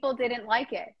 and people didn't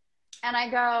like it. And I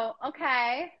go,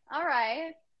 okay, all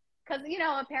right, because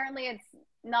apparently it's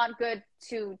not good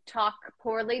to talk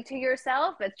poorly to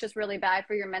yourself. It's just really bad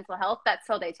for your mental health. That's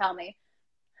so they tell me.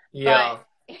 But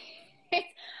Yeah.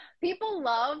 people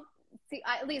love, see,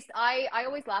 at least I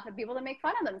always laugh at people that make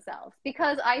fun of themselves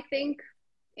because I think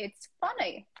it's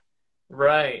funny.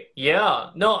 Right. Yeah.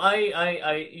 No,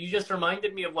 you just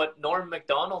reminded me of what Norm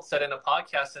Macdonald said in a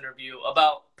podcast interview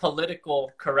about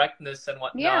political correctness and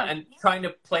whatnot, Yeah. and trying to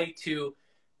play to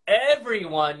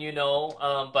everyone,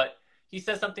 but he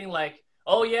said something like,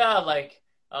 "Oh yeah, like,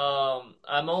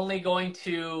 I'm only going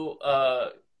to,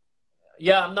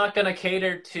 yeah, I'm not gonna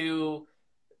cater to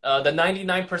the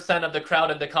 99% of the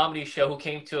crowd at the comedy show who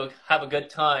came to have a good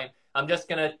time. I'm just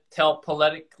gonna tell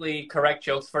politically correct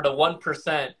jokes for the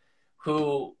 1%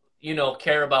 who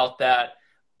care about that.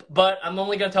 But I'm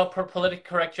only gonna tell politically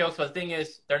correct jokes. But the thing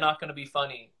is, they're not gonna be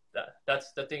funny.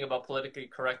 That's the thing about politically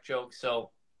correct jokes.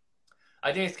 So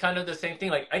I think it's kind of the same thing.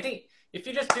 Like I think if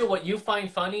you just do what you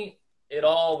find funny, it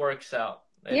all works out.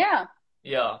 Yeah.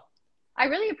 Yeah. I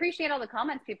really appreciate all the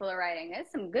comments people are writing. There's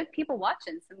some good people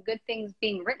watching, some good things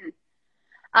being written.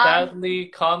 Um, Sadly,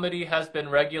 comedy has been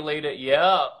regulated.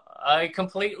 Yeah, I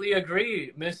completely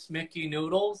agree. Miss Mickey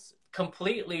Noodles,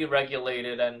 completely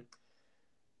regulated. And,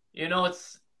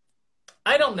 it's,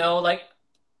 I don't know, like,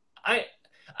 I,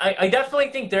 I definitely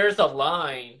think there's a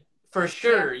line for yeah.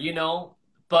 sure,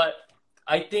 but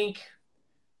I think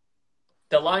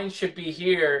the line should be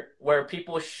here where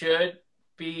people should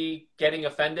be getting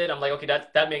offended. I'm like, okay,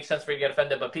 that makes sense for you to get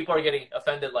offended, but people are getting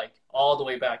offended like all the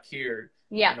way back here,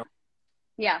 Yeah.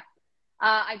 Yeah.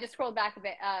 I just scrolled back a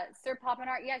bit. Sir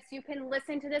Popinart, yes, you can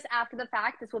listen to this after the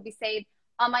fact. This will be saved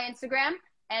on my Instagram,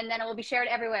 and then it will be shared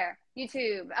everywhere.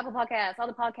 YouTube, Apple Podcasts, all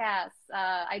the podcasts.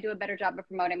 I do a better job of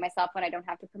promoting myself when I don't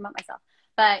have to promote myself.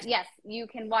 But yes, you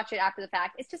can watch it after the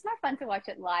fact. It's just more fun to watch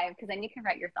it live because then you can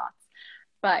write your thoughts.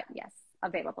 But yes,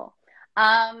 available.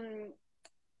 Um,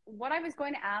 what I was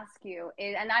going to ask you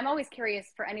is, and I'm always curious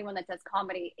for anyone that does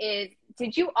comedy, is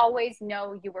did you always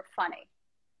know you were funny?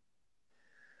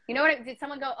 You know what? Did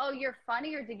someone go, "Oh, you're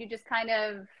funny," or did you just kind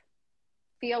of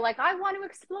feel like I want to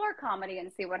explore comedy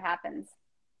and see what happens?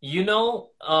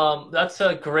 That's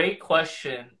a great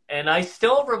question. And I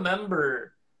still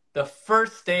remember the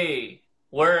first day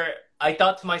where I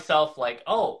thought to myself, like,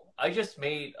 oh, I just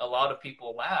made a lot of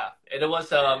people laugh. And it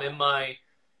was in my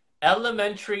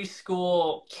elementary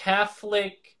school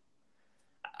Catholic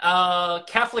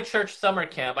church summer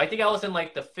camp. I think I was in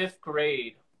like the fifth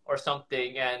grade or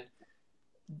something. And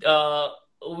uh,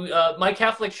 my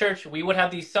Catholic church, we would have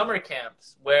these summer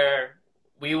camps where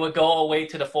we would go away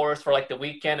to the forest for like the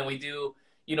weekend and we do,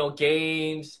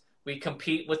 games, we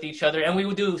compete with each other, and we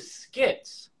would do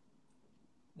skits.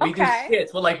 We do Okay.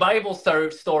 skits with like Bible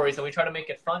stories and we try to make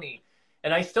it funny.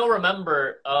 And I still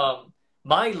remember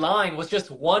my line was just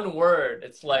one word.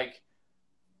 It's like,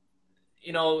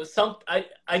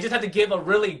 I just had to give a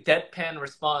really deadpan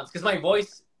response because my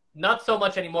voice, not so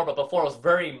much anymore, but before was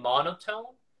very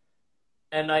monotone.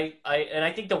 And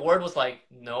I think the word was like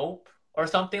nope or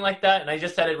something like that, and I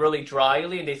just said it really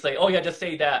dryly, and they say, "Oh yeah, just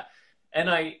say that." And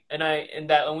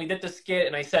we did the skit,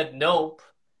 and I said nope,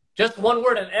 just one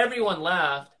word, and everyone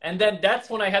laughed. And then that's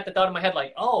when I had the thought in my head,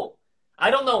 like, "Oh, I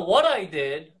don't know what I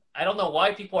did. I don't know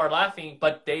why people are laughing,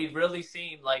 but they really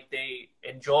seemed like they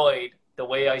enjoyed the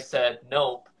way I said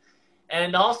nope."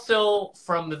 And also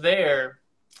from there,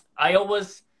 I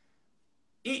always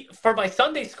for my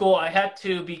Sunday school, I had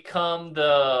to become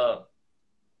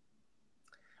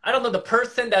I don't know, the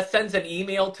person that sends an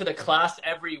email to the class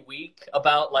every week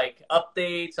about like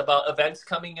updates, about events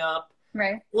coming up.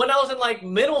 Right. When I was in like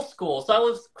middle school, so I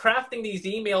was crafting these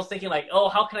emails thinking like, oh,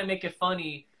 how can I make it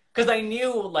funny? Because I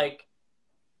knew like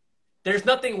there's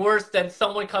nothing worse than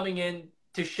someone coming in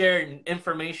to share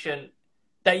information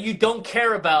that you don't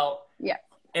care about Yeah.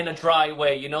 in a dry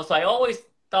way. So I always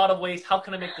thought of ways, how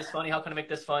can I make this funny? How can I make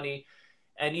this funny?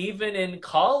 And even in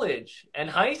college and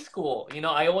high school,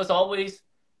 I was always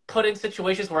put in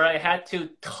situations where I had to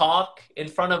talk in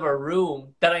front of a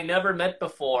room that I never met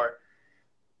before.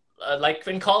 Like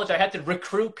in college, I had to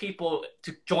recruit people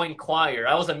to join choir.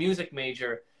 I was a music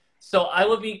major. So I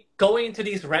would be going into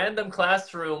these random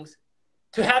classrooms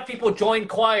to have people join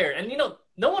choir. And,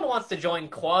 no one wants to join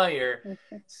choir.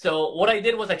 Mm-hmm. So what I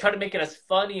did was I tried to make it as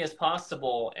funny as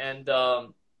possible. And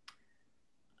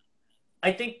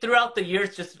I think throughout the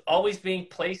years, just always being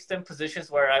placed in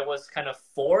positions where I was kind of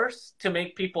forced to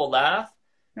make people laugh,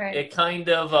 Right. it kind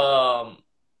of,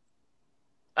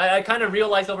 I kind of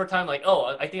realized over time, like,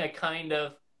 oh, I think I kind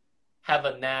of have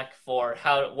a knack for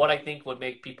what I think would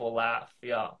make people laugh.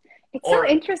 Yeah. It's so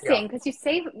Yeah. interesting because you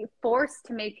say you're forced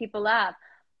to make people laugh,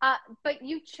 but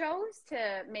you chose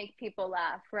to make people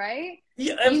laugh, right?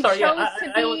 Yeah, I'm You sorry. Yeah, chose to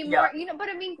be yeah, more, but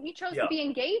I mean, you chose to yeah, be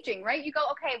engaging, right? You go,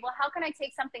 okay, well, how can I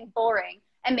take something boring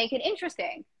and make it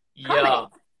interesting? yeah, Comedy. And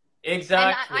I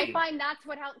exactly. find that's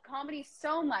what helps comedy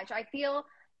so much. I feel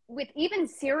with even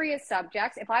serious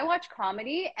subjects, if I watch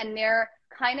comedy and they're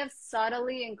kind of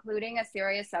subtly including a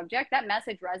serious subject, that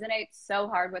message resonates so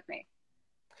hard with me.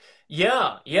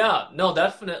 Yeah, yeah, no,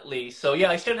 definitely. So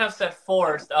yeah, I shouldn't have said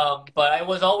forced, but I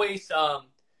was always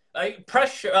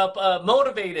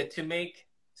motivated to make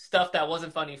stuff that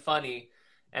wasn't funny,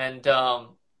 and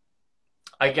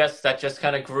I guess that just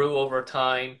kind of grew over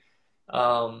time.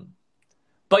 Um,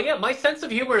 but yeah, my sense of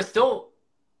humor is still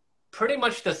pretty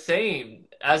much the same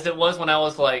as it was when I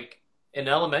was like in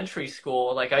elementary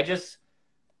school. Like a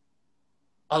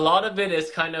lot of it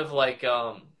is kind of like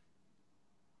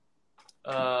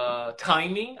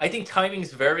timing. I think timing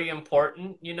is very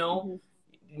important. Mm-hmm.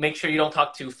 Make sure you don't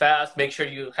talk too fast. Make sure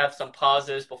you have some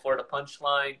pauses before the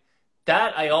punchline.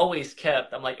 That I always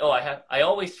kept. I'm like, oh, I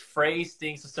always phrase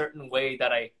things a certain way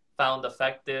that I found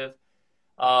effective.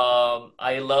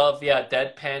 I love, yeah,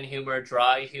 deadpan humor,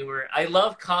 dry humor. I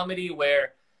love comedy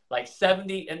where like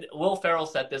 70, and Will Ferrell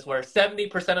said this, where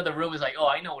 70% of the room is like, oh,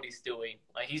 I know what he's doing.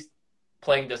 Like he's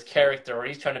playing this character or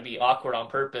he's trying to be awkward on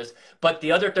purpose. But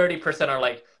the other 30% are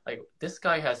like this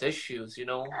guy has issues.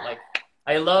 Like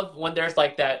I love when there's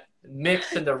like that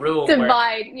mix in the room where,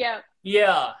 Divide, yeah.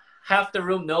 yeah, half the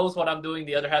room knows what I'm doing,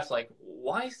 the other half's like,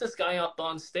 why is this guy up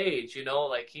on stage?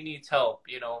 Like he needs help.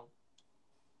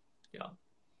 Yeah.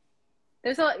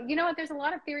 There's a, you know what? There's a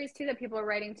lot of theories too that people are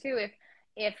writing too.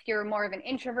 If you're more of an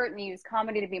introvert and you use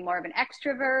comedy to be more of an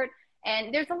extrovert,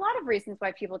 and there's a lot of reasons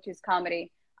why people choose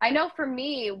comedy. I know for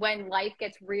me, when life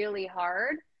gets really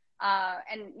hard,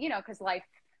 and because life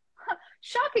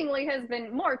shockingly has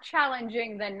been more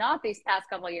challenging than not these past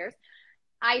couple of years.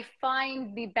 I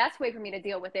find the best way for me to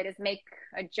deal with it is make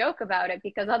a joke about it,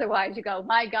 because otherwise you go,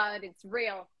 my God, it's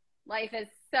real. Life is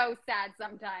so sad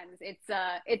sometimes.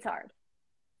 It's hard.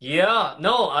 Yeah,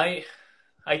 no, I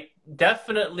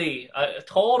definitely,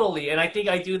 totally, and I think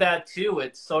I do that too.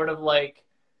 It's sort of like,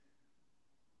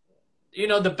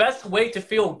 the best way to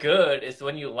feel good is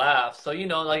when you laugh. So,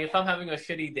 like if I'm having a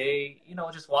shitty day,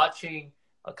 just watching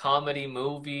a comedy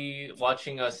movie,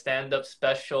 watching a stand-up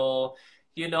special,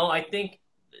 I think,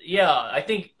 yeah, I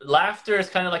think laughter is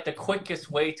kind of like the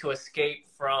quickest way to escape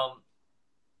from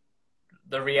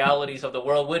the realities of the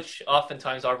world, which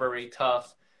oftentimes are very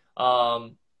tough.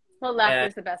 Um, Well, laughter and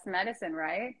is the best medicine,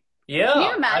 right? yeah,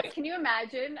 Can you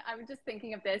imagine? I was just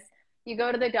thinking of this. You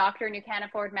go to the doctor and you can't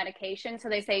afford medication, so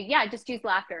they say, "Yeah, just use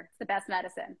laughter. It's the best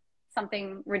medicine."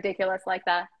 Something ridiculous like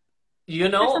that.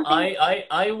 There's something.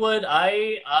 I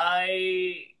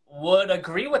would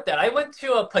agree with that. I went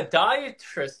to a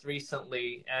podiatrist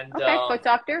recently, and Okay, foot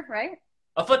doctor, right?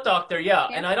 a foot doctor, yeah.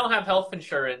 Yeah, And I don't have health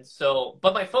insurance,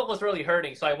 but my foot was really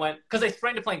hurting, so I went because I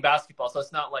sprained it playing basketball, so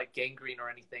it's not like gangrene or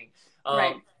anything.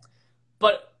 right.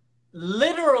 But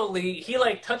literally, he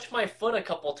like touched my foot a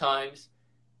couple times,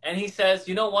 and he says,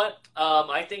 "You know what?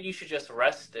 I think you should just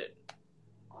rest it."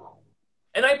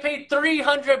 And I paid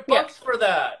 300 Yeah. bucks for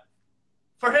that.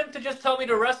 For him to just tell me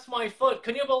to rest my foot.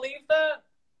 Can you believe that?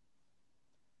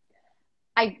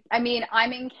 I mean,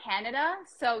 I'm in Canada,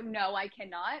 so no, I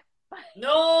cannot.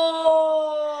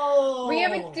 We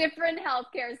have a No. different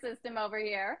healthcare system over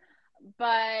here,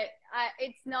 but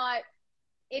it's not.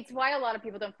 It's why a lot of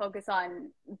people don't focus on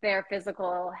their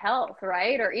physical health,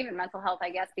 right? Or even mental health, I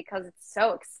guess, because it's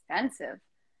so expensive.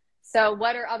 So,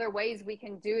 what are other ways we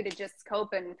can do to just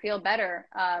cope and feel better?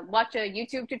 Watch a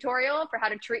YouTube tutorial for how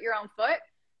to treat your own foot.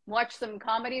 Watch some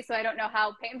comedy so I don't know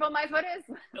how painful my foot is.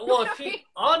 Well, if he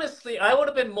honestly, I would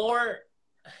have been more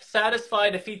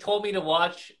satisfied if he told me to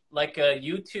watch like a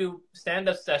YouTube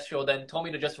stand-up special than told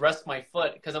me to just rest my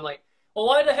foot. Because I'm like, well,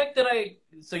 why the heck did I?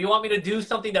 So you want me to do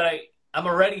something that I'm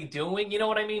already doing? You know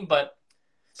what I mean? But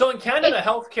so in It, Canada,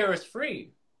 healthcare is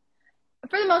free.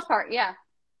 for the most part, yeah.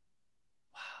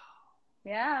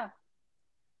 Yeah,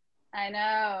 I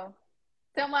know.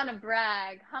 Don't want to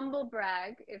brag, humble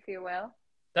brag, if you will.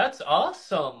 That's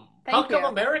awesome. How Thank come you.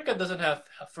 America doesn't have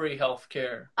free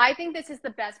healthcare? I think this is the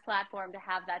best platform to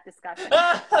have that discussion.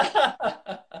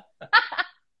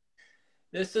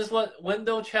 This is what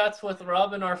Window Chats with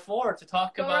Robin are for, to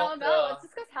talk Girl, about no, let's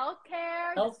discuss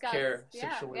healthcare. healthcare Yeah,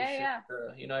 situation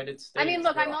in the United I mean, States.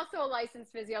 look, I'm Yeah. also a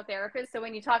licensed physiotherapist, so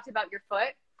when you talked about your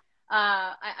foot,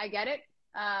 I get it.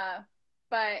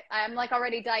 But I'm like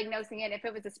already diagnosing it. If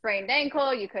it was a sprained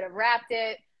ankle, you could have wrapped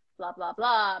it, blah blah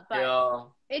blah. But Yeah.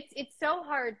 it's so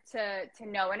hard to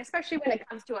know, and especially when it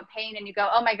comes to a pain and you go,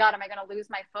 oh my God, am I going to lose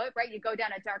my foot? Right? You go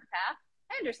down a dark path.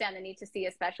 I understand the need to see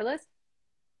a specialist.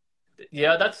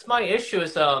 Yeah, that's my issue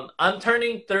is I'm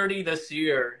turning 30 this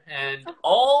year, and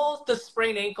all the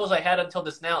sprained ankles I had until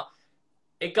this now,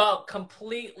 it got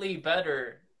completely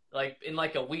better like in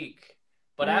like a week.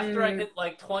 But after I Mm, hit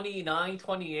like 29,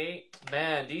 28,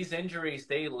 man, these injuries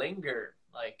they linger.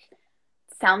 Like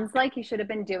sounds like you should have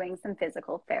been doing some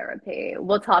physical therapy.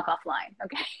 We'll talk offline,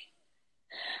 okay?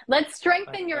 Let's I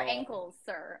strengthen your know ankles,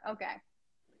 sir. Okay.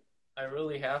 I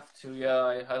really have to.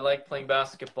 Yeah, I like playing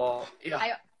basketball.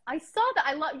 Yeah. I saw that.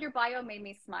 I love your bio made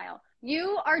me smile.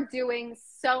 You are doing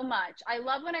so much. I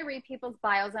love when I read people's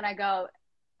bios and I go,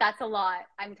 that's a lot.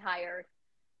 I'm tired.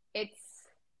 It's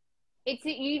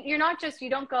you're not just, you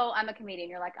don't go, I'm a comedian.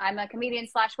 You're like, I'm a comedian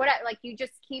slash what, like you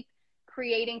just keep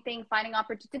creating things, finding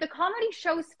opportunities. Do the comedy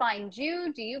shows find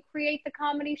you? Do you create the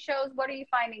comedy shows? What are you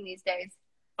finding these days?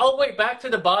 Oh wait, back to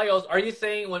the bios. Are you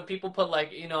saying when people put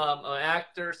like I'm an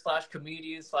actor slash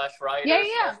comedian slash Yeah, writer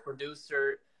yeah. slash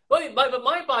producer? Wait, but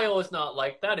my bio is not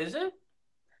like that, is it?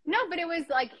 No, but it was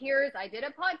like, I did a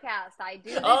podcast. I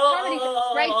do this comedy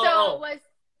show, right? So Oh,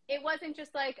 it wasn't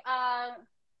just like,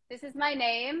 this is my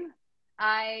name.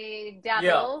 I yeah,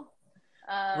 dabble.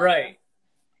 Uh, right.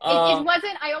 it Um,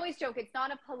 wasn't, I always joke, it's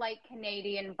not a polite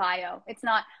Canadian bio. It's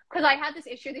not, because I had this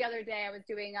issue the other day. I was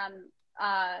doing,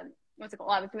 what's it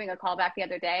called? I was doing a callback the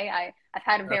other day.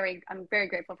 I'm very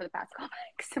grateful for the past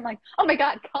callbacks. I'm like, oh my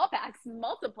God, callbacks,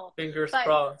 multiple. fingers But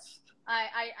crossed.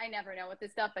 I never know with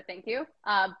this stuff, but thank you.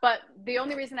 But the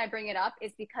only reason I bring it up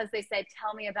is because they said,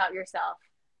 tell me about yourself.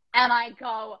 And I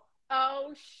go,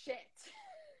 oh shit.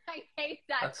 I hate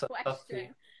that That's a toughie.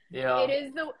 question. Yeah. It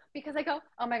is because I go,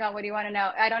 oh my God, what do you want to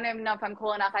know? I don't even know if I'm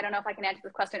cool enough. I don't know if I can answer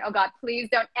this question. Oh God, please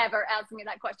don't ever ask me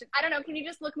that question. I don't know. Can you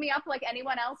just look me up like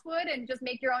anyone else would and just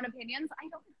make your own opinions? I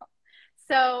don't know.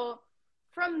 So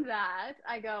from that,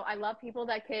 I go, I love people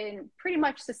that can pretty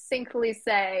much succinctly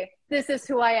say, this is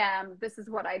who I am, this is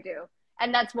what I do.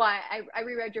 And that's why I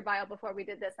reread your bio before we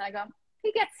did this, and I go,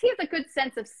 he has a good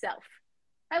sense of self.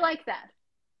 I like that.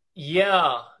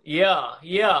 Yeah, yeah,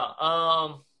 yeah.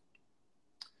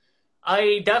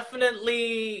 I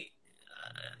definitely,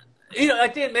 I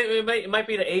think it might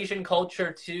be the Asian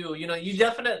culture too.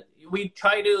 We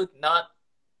try to not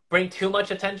bring too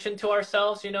much attention to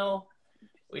ourselves. We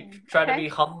try to Okay. be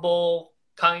humble,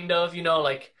 kind of.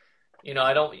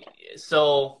 I don't.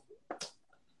 So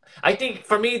I think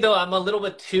for me though, I'm a little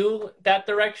bit too that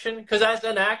direction because as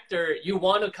an actor, you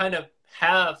want to kind of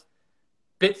have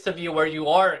bits of you where you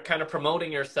are kind of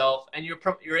promoting yourself, and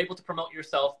you're able to promote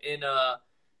yourself in a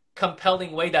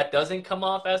compelling way that doesn't come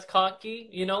off as cocky.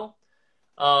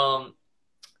 Um,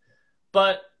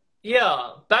 but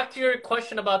yeah, back to your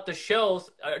question about the shows.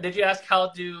 Did you ask how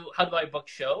do I book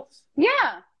shows?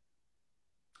 Yeah.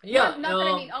 Yeah, Not that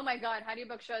I mean, oh my God, how do you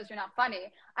book shows? You're not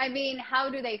funny. I mean, how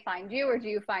do they find you, or do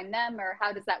you find them, or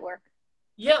how does that work?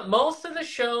 yeah. Most of the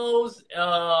shows,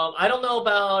 I don't know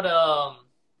about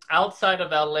outside of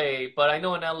LA, but I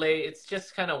know in LA it's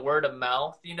just kind of word of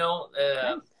mouth.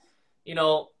 Nice. You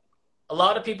know, a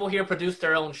lot of people here produce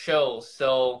their own shows,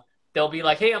 so they'll be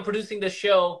like, "Hey, I'm producing this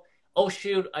show. Oh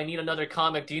shoot, I need another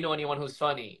comic. Do you know anyone who's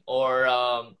funny?" Or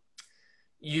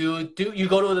you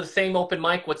go to the same open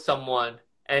mic with someone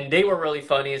and they were really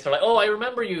funny, and so like, "Oh, I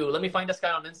remember you. Let me find this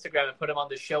guy on Instagram and put him on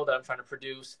this show that I'm trying to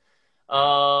produce."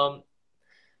 Um,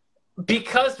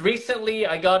 because recently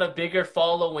I got a bigger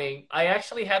following, I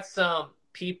actually had some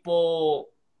people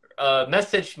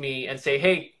message me and say,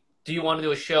 "Hey, do you want to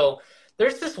do a show?"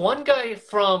 There's this one guy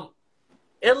from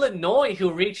Illinois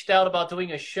who reached out about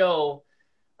doing a show,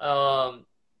 um,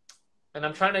 and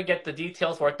I'm trying to get the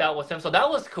details worked out with him. So that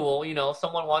was cool.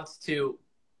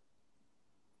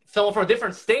 Someone from a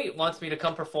different state wants me to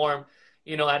come perform,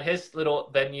 at his little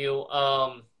venue.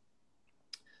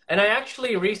 And I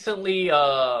actually recently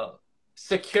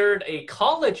secured a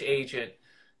college agent.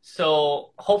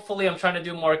 So hopefully I'm trying to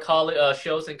do more college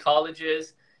shows in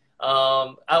colleges.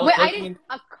 I was Wait, looking,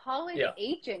 a college yeah.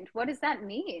 agent. What does that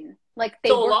mean? Like they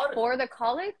So a work lot of, for the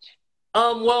college?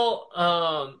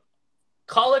 well,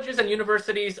 colleges and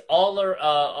universities all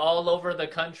over the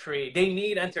country, they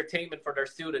need entertainment for their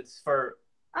students for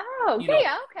Oh, you okay, know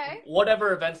yeah, okay.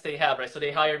 whatever events they have, right? So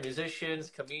they hire musicians,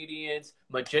 comedians,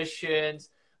 magicians,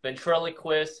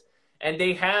 ventriloquists, and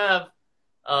they have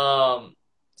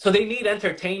so they need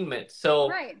entertainment. So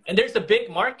Right. and there's a big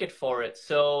market for it.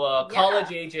 So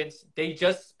college Yeah. agents, they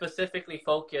just specifically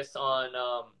focus on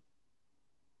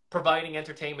providing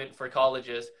entertainment for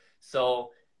colleges.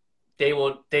 So they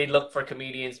look for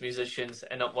comedians, musicians,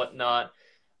 and whatnot.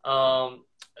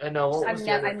 And what was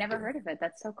the other I've never thing? heard of it.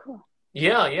 That's so cool.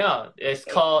 Yeah, yeah. It's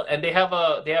called, and they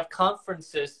have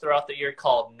conferences throughout the year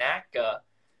called NACA,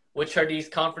 which are these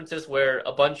conferences where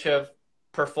a bunch of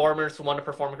performers who want to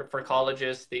perform for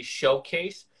colleges, they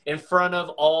showcase in front of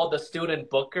all the student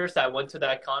bookers that went to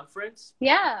that conference.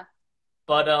 Yeah.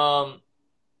 But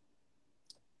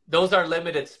those are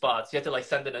limited spots. You have to like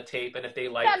send in a tape, and if they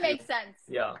like That you, makes sense.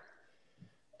 yeah.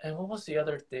 And what was the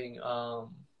other thing?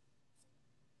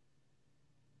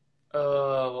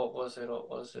 What was it? What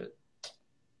was it?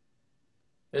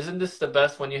 Isn't this the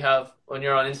best when you're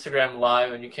on Instagram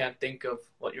Live and you can't think of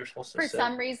what you're supposed to For say?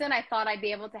 some reason, I thought I'd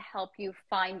be able to help you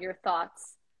find your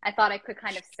thoughts. I thought I could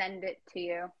kind of send it to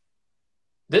you.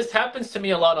 This happens to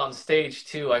me a lot on stage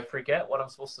too. I forget what I'm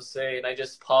supposed to say and I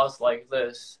just pause like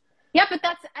this. Yeah, but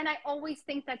and I always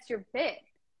think that's your bit.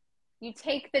 You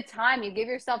take the time, you give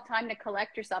yourself time to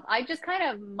collect yourself. I just kind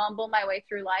of mumble my way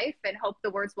through life and hope the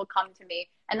words will come to me.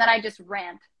 And then I just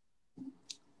rant.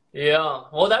 Yeah.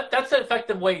 Well, that's an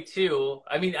effective way too.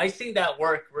 I mean, I see that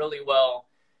work really well.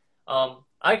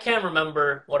 I can't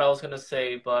remember what I was gonna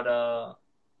say, but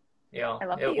yeah, I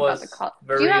love that it you have a was Do you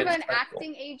very have an insightful.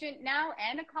 acting agent now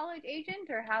and a college agent,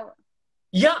 or how?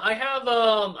 Yeah, I have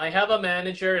a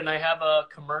manager and I have a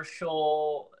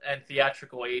commercial and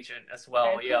theatrical agent as well.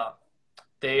 Very cool. Yeah.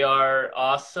 They are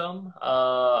awesome.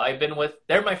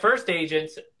 They're my first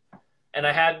agents and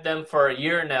I had them for a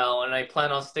year now and I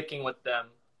plan on sticking with them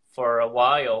for a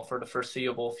while for the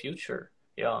foreseeable future.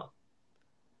 Yeah.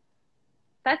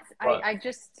 But I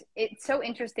just it's so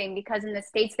interesting because in the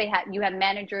States you have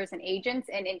managers and agents,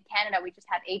 and in Canada we just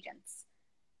have agents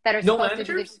that are no supposed to do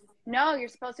the managers? no, you're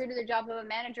supposed to do the job of a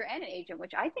manager and an agent,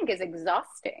 which I think is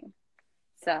exhausting.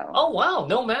 So Oh wow,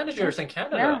 no yeah, managers in yeah,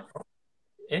 Canada.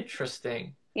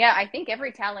 Interesting. yeah. I think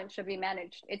every talent should be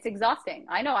managed. It's exhausting.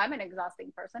 I know I'm an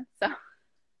exhausting person, so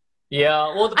Yeah,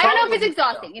 well the I don't know problem if it's with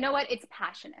yeah. exhausting. You know what? It's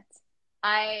passionate.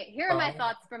 Here are my Oh.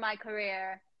 thoughts for my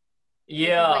career. This is what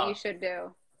Yeah. you should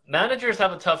do. Managers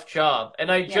have a tough job.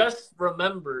 And I Yeah. just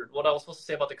remembered what I was supposed to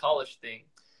say about the college thing.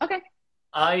 Okay.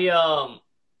 I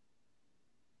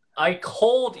I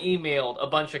cold emailed a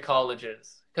bunch of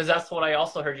colleges because that's what I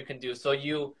also heard you can do. So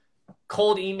you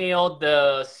cold emailed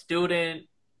the student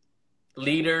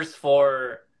leaders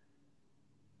for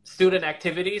student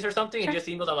activities or something and Sure. just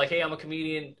emailed them like, "Hey, I'm a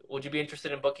comedian. Would you be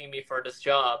interested in booking me for this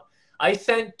job?" I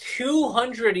sent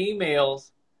 200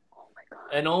 emails Oh my God.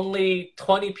 and only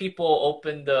 20 people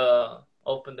opened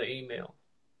the email.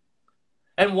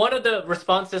 And one of the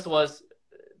responses was,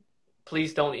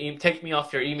 "Please don't take me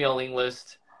off your emailing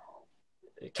list."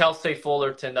 Cal State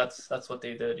Fullerton, that's what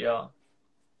they did, yeah.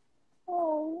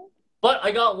 Oh. But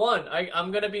I got one.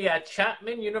 I'm gonna be at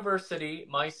Chapman University,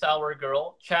 my sour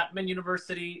girl, Chapman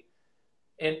University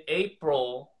in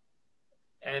April,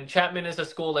 and Chapman is a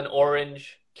school in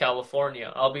Orange,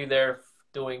 California. I'll be there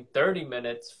doing 30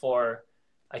 minutes for,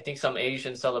 I think, some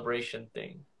Asian celebration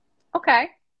thing.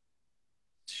 Okay.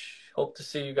 Hope to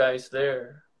see you guys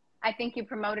there. I think you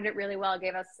promoted it really well.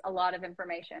 Gave us a lot of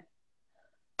information.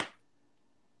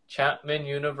 Chapman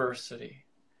University.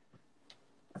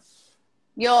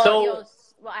 You'll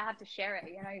well, I have to share it.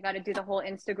 You know, you got to do the whole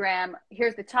Instagram.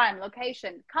 Here's the time,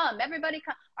 location. Come, everybody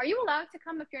come. Are you allowed to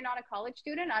come if you're not a college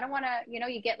student? I don't want to,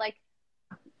 you get like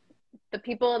the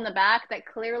people in the back that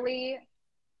clearly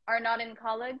are not in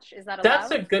college. Is that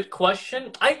That's allowed? a good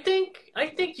question. I think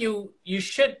you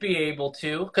should be able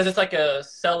to because it's like a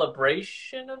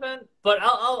celebration event. But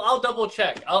I'll double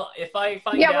check. If I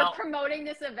find Yeah, we're out. promoting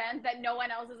this event that no one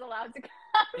else is allowed to come.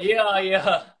 Yeah,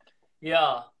 yeah,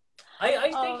 yeah. I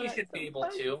think Oh, you that's should so be able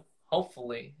funny. to.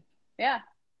 Hopefully. Yeah.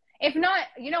 If not,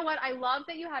 you know what? I love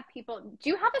that you have people. Do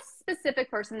you have a specific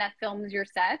person that films your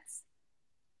sets?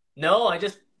 No, I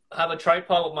just have a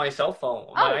tripod with my cell phone,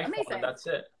 Oh, my iPhone, and amazing. that's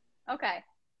it. Okay.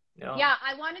 Yeah. Yeah,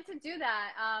 I wanted to do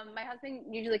that. My husband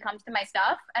usually comes to my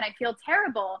stuff, and I feel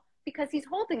terrible because he's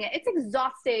holding it. It's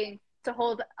exhausting to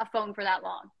hold a phone for that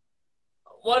long.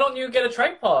 Why don't you get a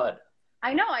tripod?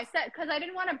 I know, I said, because I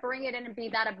didn't want to bring it in and be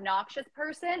that obnoxious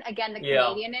person. Again, the Yeah.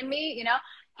 Canadian in me,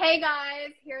 hey guys,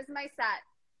 here's my set.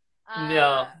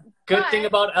 Yeah. Good thing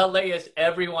But about LA is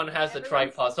everyone has a everyone's,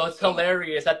 tripod, so it's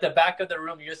hilarious. At the back of the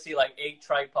room, you see like 8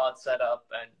 tripods set up,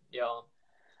 and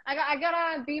I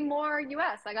gotta be more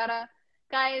US.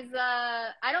 Guys,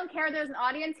 I don't care there's an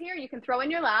audience here. You can throw in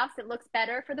your laughs. It looks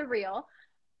better for the reel.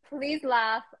 Please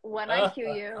laugh when I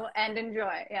cue you and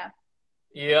enjoy. Yeah.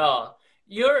 yeah.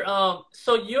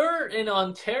 So you're in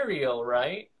Ontario,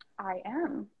 right? I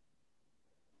am.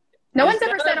 No Is one's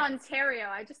ever said that Ontario.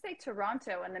 I just say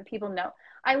Toronto, and then people know.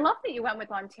 I love that you went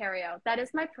with Ontario. That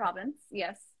is my province.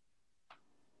 Yes.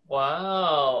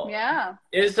 wow? Yeah.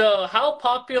 How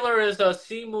popular is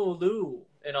Simu Liu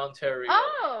in Ontario?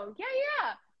 Oh, yeah,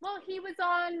 yeah. Well, he was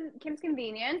on Kim's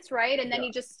Convenience, right? And then Yeah.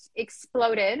 he just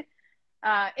exploded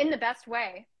in the best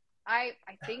way. I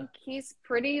think he's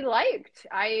pretty liked.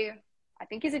 I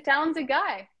think he's a talented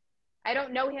guy. I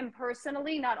don't know him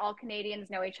personally. Not all Canadians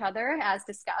know each other, as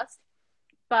discussed.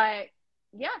 But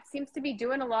yeah, seems to be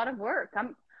doing a lot of work.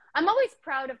 I'm always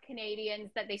proud of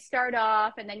Canadians that they start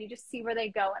off and then you just see where they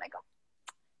go. And I go,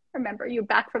 remember you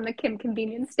back from the Kim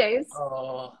Convenience days?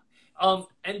 Oh,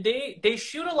 and they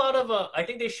shoot a lot of I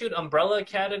think they shoot Umbrella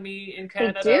Academy in They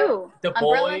Canada, do. The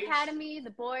Umbrella Boys. Academy,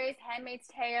 The Boys, Handmaid's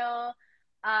Tale,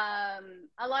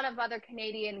 a lot of other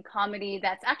Canadian comedy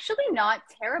that's actually not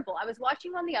terrible. I was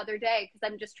watching one the other day because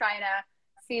I'm just trying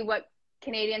to see what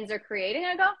Canadians are creating.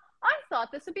 I go, I thought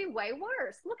this would be way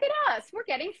worse. Look at us. We're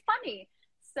getting funny.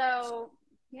 So,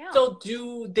 yeah. So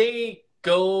do they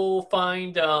go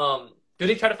find do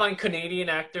they try to find Canadian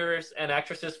actors and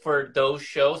actresses for those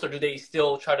shows, or do they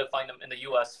still try to find them in the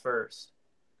US first?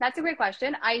 That's a great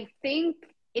question. I think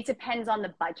it depends on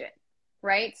the budget,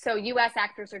 right? So US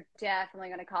actors are definitely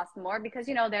going to cost more because,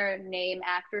 they're name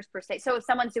actors per se. So if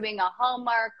someone's doing a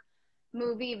Hallmark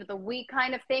movie of the week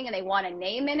kind of thing and they want a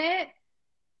name in it,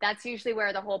 that's usually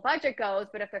where the whole budget goes.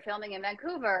 But if they're filming in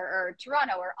Vancouver or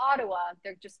Toronto or Ottawa,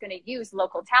 they're just going to use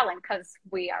local talent because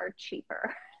we are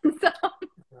cheaper. So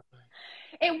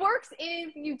it works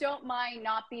if you don't mind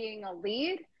not being a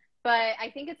lead. But I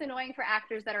think it's annoying for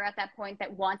actors that are at that point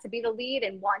that want to be the lead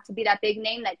and want to be that big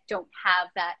name that don't have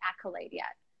that accolade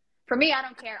yet. For me, I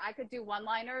don't care. I could do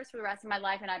one-liners for the rest of my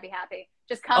life and I'd be happy.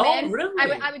 Just come Oh, in. really?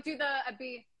 I'd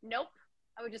be nope.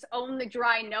 I would just own the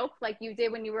dry nope like you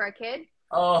did when you were a kid.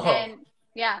 Oh, And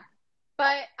yeah.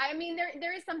 But I mean,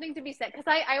 there is something to be said because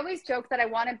I always joke that I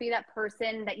want to be that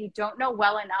person that you don't know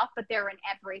well enough, but they're in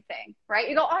everything, right?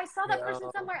 You go, oh, I saw that Yeah. person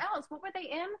somewhere else. What were they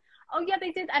in? Oh, yeah,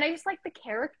 they did. And I just like the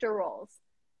character roles,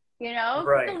 you know,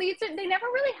 because the Right. leads, they never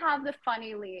really have the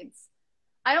funny leads.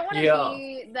 I don't want to Yeah.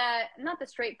 be that, not the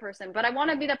straight person, but I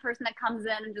want to be the person that comes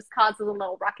in and just causes a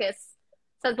little ruckus,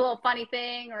 says a little funny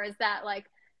thing, or is that like,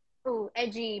 ooh,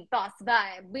 edgy boss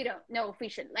vibe. We don't know if we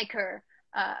should like her.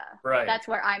 Uh, Right. that's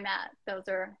where I'm at.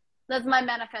 That's my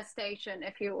manifestation,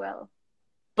 if you will.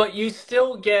 But you will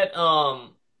still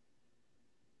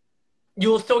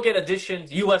get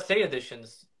editions, USA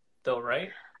editions though,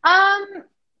 right? Um,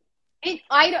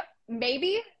 I don't,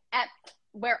 maybe at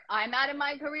where I'm at in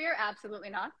my career, absolutely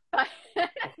not. But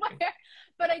Okay.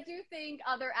 but I do think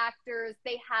other actors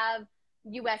they have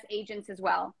U.S. agents as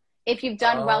well. If you've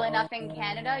done well enough in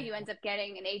Canada, Oh, you end up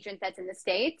getting an agent that's in the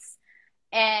States.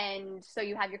 And so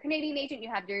you have your Canadian agent, you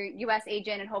have your US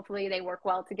agent, and hopefully they work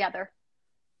well together.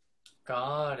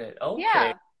 got it. Okay.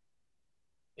 Yeah.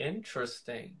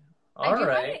 Interesting. I All do find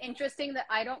right. it interesting that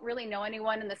I don't really know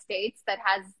anyone in the States that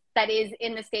is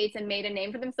in the States and made a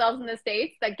name for themselves in the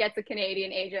States that gets a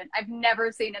Canadian agent. I've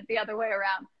never seen it the other way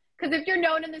around. Because if you're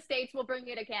known in the States, we'll bring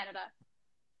you to Canada.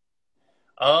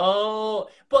 Oh,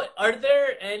 but are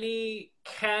there any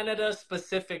Canada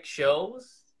specific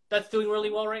shows that's doing really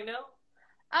well right now?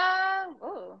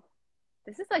 Oh,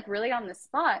 this is like really on the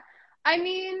spot. I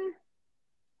mean,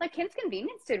 like Kim's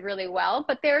Convenience did really well,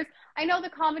 but I know the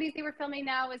comedies they were filming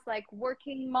now is like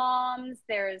Working Moms.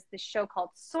 There's the show called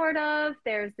Sort of.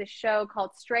 There's the show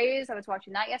called Strays. I was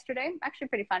watching that yesterday. Actually,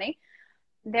 pretty funny.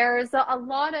 There's a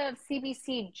lot of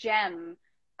CBC Gem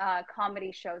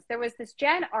comedy shows. There was this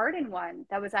Jan Arden one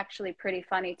that was actually pretty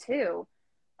funny too.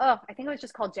 Oh, I think it was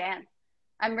just called Jan.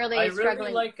 I'm I really really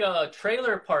struggling. like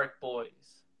Trailer Park Boys.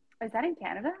 Is that in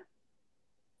Canada?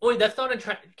 Wait, that's not in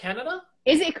Canada?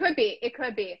 It could be. It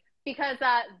could be because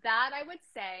that I would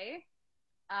say,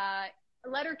 uh,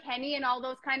 Letterkenny and all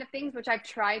those kind of things, which I've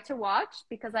tried to watch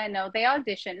because I know they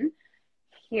audition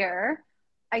here.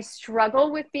 I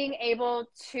struggle with being able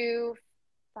to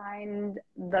find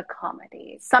the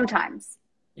comedy sometimes.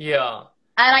 Yeah.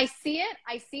 And I see it.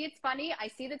 I see it's funny. I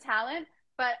see the talent.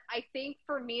 But I think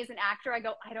for me as an actor, I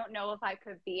go, I don't know if I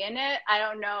could be in it. I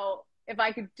don't know if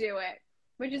I could do it,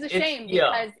 which is a It's shame yeah.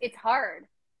 because it's hard.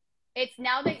 It's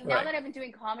now Right. that I've been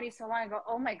doing comedy so long, I go,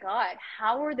 oh my God,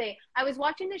 how are they? I was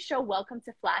watching the show Welcome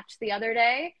to Flatch the other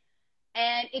day,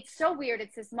 and it's so weird.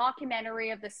 It's this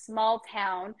mockumentary of this small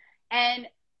town and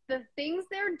the things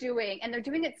they're doing, and they're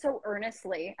doing it so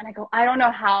earnestly. And I go, I don't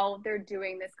know how they're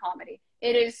doing this comedy.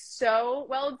 It is so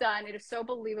well done. It is so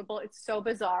believable. It's so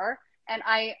bizarre. And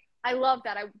I love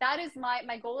that. That is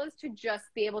my goal is to just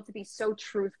be able to be so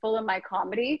truthful in my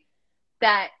comedy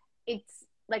that it's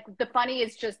like the funny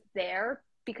is just there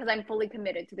because I'm fully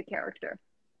committed to the character.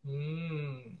 Yeah,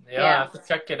 I Yeah. have to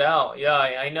check it out. Yeah,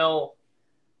 I know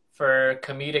for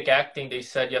comedic acting, they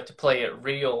said you have to play it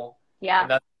real, Yeah. and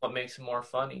that's what makes it more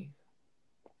funny.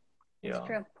 It's Yeah.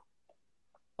 true.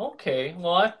 Okay.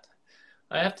 Well,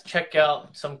 I have to check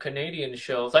out some Canadian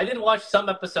shows. I did watch some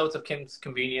episodes of Kim's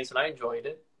Convenience, and I enjoyed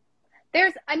it.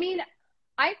 I mean,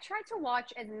 I try to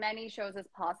watch as many shows as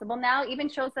possible now, even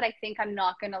shows that I think I'm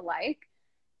not going to like,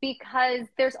 because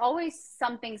there's always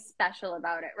something special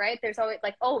about it, right? There's always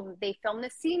like, oh, they filmed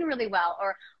this scene really well,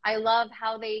 or I love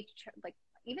how like,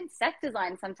 even set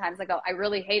design sometimes. I go, I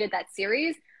really hated that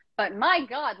series, but my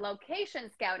God,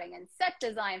 location scouting and set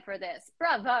design for this,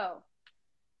 bravo.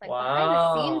 Like behind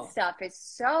the scenes Wow. stuff is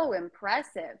so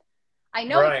impressive. I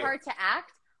know it's Right. hard to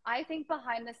act. I think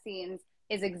behind the scenes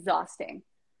is exhausting.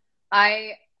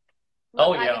 I Look,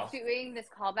 Oh I was yeah. doing this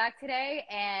callback today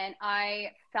and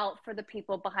I felt for the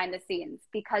people behind the scenes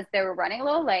because they were running a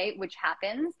little late, which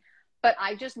happens. But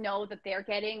I just know that they're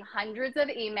getting hundreds of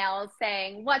emails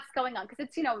saying what's going on. Because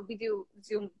we do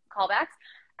Zoom callbacks.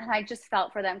 And I just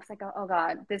felt for them because I go, oh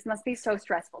God, this must be so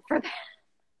stressful for them.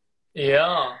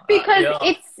 Yeah. Because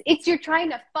Yeah. it's you're trying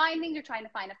to find things, you're trying to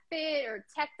find a fit or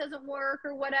tech doesn't work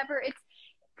or whatever. It's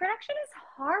production is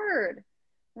hard,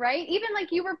 right? Even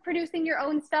like you were producing your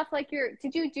own stuff,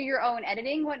 did you do your own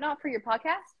editing, whatnot for your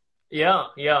podcast? Yeah.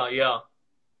 Yeah. Yeah.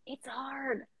 It's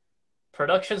hard.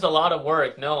 Production's a lot of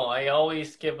work. No, I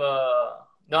always give a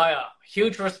no, yeah,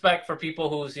 huge respect for people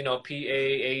who's, PA,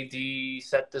 AD,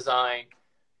 set design.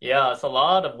 Yeah, it's a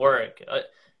lot of work.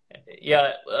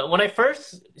 Yeah, when I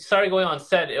first started going on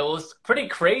set, it was pretty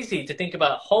crazy to think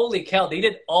about, holy cow, they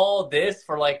did all this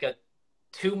for like a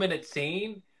 2-minute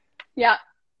scene. Yeah.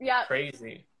 Yeah.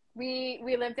 Crazy. We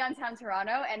live downtown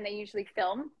Toronto and they usually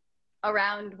film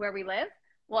around where we live.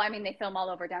 Well, I mean they film all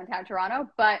over downtown Toronto,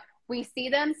 but we see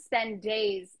them spend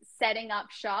days setting up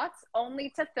shots only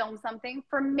to film something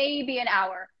for maybe an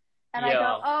hour. And I go,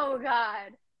 Yeah. oh God,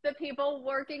 the people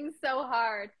working so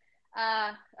hard.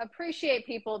 Appreciate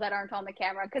people that aren't on the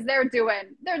camera because they're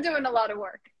doing a lot of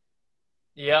work.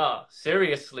 Yeah,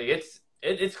 seriously.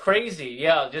 It's crazy.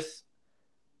 Yeah,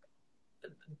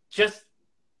 just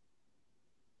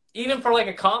even for like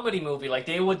a comedy movie, like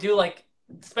they would do like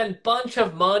spend bunch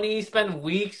of money, spend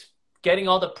weeks getting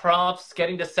all the props,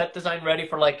 getting the set design ready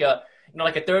for like a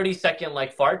like a 30-second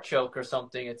like fart joke or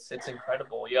something. It's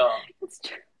incredible. Yeah. It's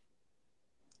true.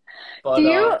 Do But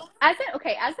you,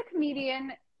 as a comedian,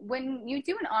 when you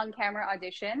do an on-camera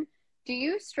audition, do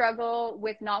you struggle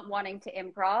with not wanting to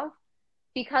improv?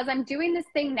 Because I'm doing this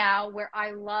thing now where I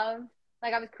love,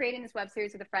 like I was creating this web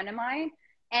series with a friend of mine,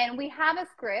 and we have a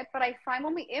script, but I find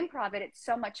when we improv it, it's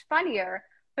so much funnier.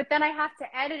 But then I have to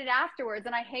edit it afterwards,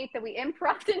 and I hate that we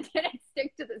improv and didn't stick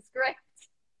to the script.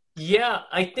 yeah,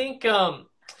 I think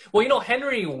well,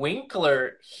 Henry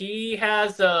Winkler, he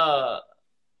has a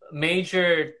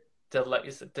major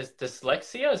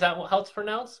dyslexia. Is that how it's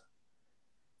pronounced?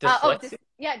 Dyslexia.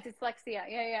 Yeah, dyslexia.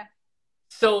 Yeah, yeah.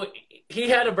 So he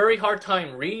had a very hard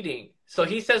time reading. So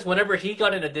he says whenever he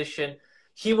got an audition,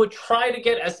 he would try to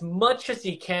get as much as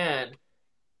he can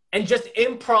and just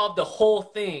improv the whole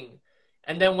thing.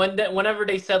 And then whenever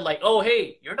they said like, "Oh,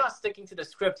 hey, you're not sticking to the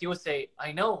script," he would say,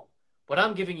 "I know, but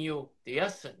I'm giving you the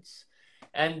essence."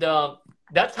 And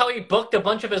that's how he booked a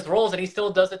bunch of his roles, and he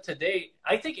still does it today.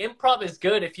 I think improv is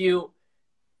good if you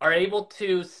are able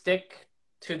to stick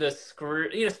to the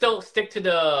script, still stick to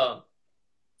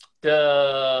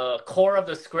the core of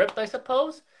the script, I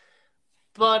suppose.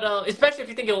 But especially if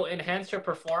you think it will enhance your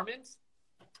performance.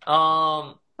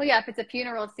 Well, yeah, if it's a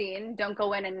funeral scene, don't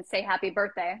go in and say happy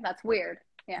birthday. That's weird.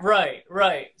 Yeah.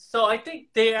 Right. So I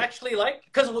think they actually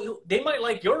because they might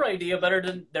like your idea better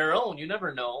than their own. You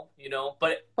never know,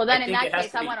 But well, then in that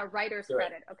case, I want a writer's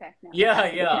credit. Okay. No.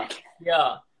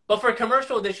 Yeah. But for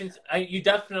commercial auditions, you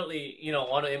definitely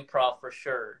want to improv for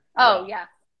sure. Oh yeah.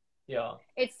 Yeah.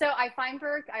 It's so I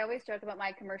always joke about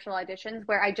my commercial auditions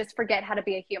where I just forget how to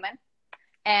be a human,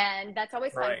 and that's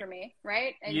always fun for me,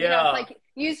 right? And it's like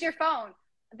use your phone.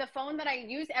 The phone that I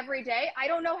use every day, I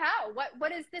don't know how.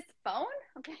 What is this phone?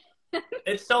 Okay.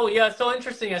 It's so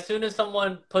interesting. As soon as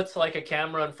someone puts like a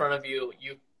camera in front of you,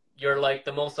 you're like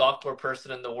the most awkward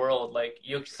person in the world. Like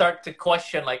you start to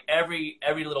question like every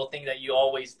little thing that you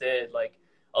always did. Like,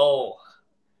 oh,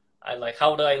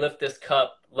 how do I lift this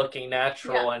cup looking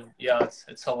natural? Yeah. And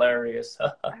it's hilarious.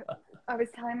 I was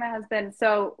telling my husband,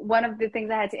 so one of the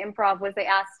things I had to improv was they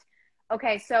asked,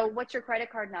 okay, so what's your credit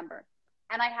card number?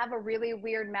 And I have a really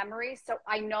weird memory, so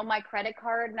I know my credit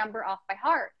card number off by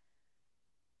heart.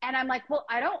 And I'm like, well,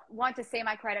 I don't want to say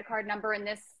my credit card number in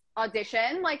this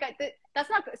audition. Like, that's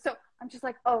not good. So I'm just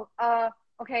like, oh,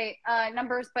 okay,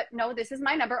 numbers, but no, this is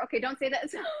my number. Okay, don't say that.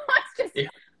 So it's just,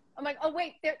 I'm like, oh,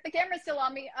 wait, the camera's still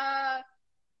on me. I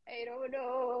don't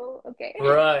know. Okay.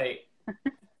 Right.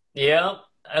 Yeah.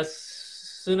 As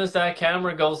soon as that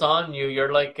camera goes on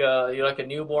you're like a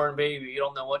newborn baby. You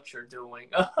don't know what you're doing.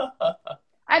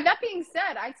 That being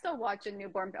said, I'd still watch a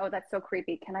newborn. Oh, that's so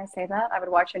creepy. Can I say that? I would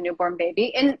watch a newborn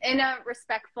baby in a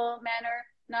respectful manner,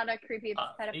 not a creepy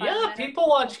pedophile manner. People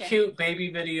watch cute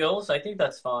baby videos. I think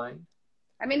that's fine.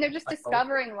 I mean, they're just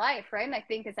discovering life, right? And I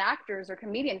think as actors or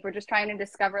comedians, we're just trying to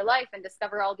discover life and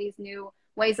discover all these new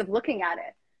ways of looking at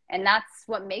it. And that's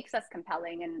what makes us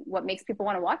compelling and what makes people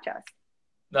want to watch us.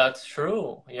 That's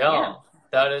true. Yeah.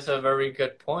 That is a very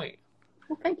good point.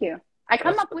 Well, thank you. I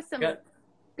come up with some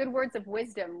good words of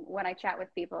wisdom when I chat with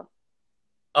people.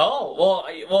 Oh,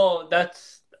 well,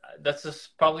 that's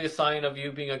probably a sign of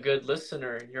you being a good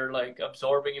listener. You're like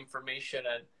absorbing information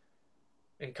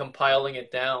and compiling it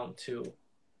down to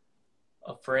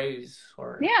a phrase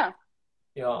or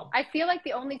I feel like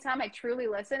the only time I truly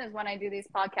listen is when I do these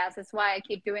podcasts. That's why I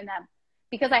keep doing them,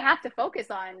 because I have to focus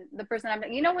on the person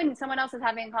when someone else is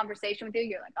having a conversation with you,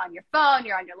 you're like on your phone,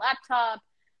 you're on your laptop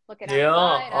looking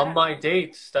outside. On my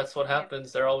dates, that's what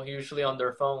happens. They're all usually on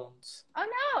their phones. Oh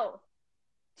no.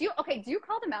 Do you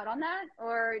call them out on that?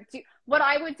 Or what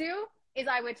I would do is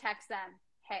I would text them,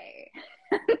 hey.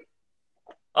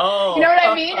 Oh. You know what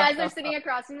I mean? As they're sitting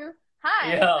across from you.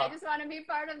 Hi, I just want to be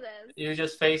part of this. You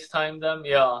just FaceTime them?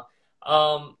 Yeah.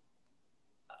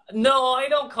 No, I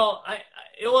don't call.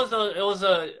 It was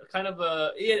a kind of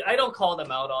I don't call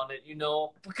them out on it,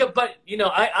 But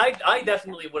I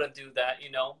definitely wouldn't do that,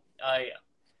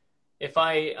 If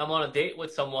I'm on a date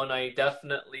with someone, I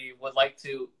definitely would like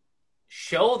to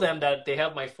show them that they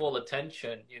have my full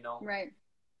attention, Right.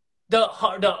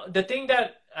 The thing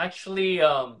that actually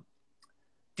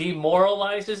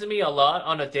demoralizes me a lot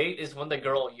on a date is when the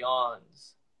girl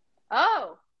yawns.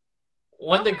 Oh,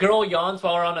 When the okay. girl yawns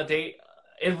while we're on a date,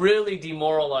 it really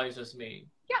demoralizes me.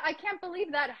 Yeah, I can't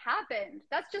believe that happened.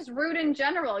 That's just rude in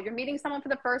general. You're meeting someone for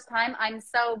the first time. I'm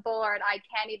so bored. I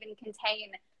can't even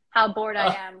contain how bored I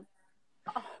Uh, am.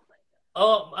 Oh,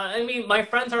 oh, I mean, my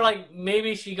friends are like,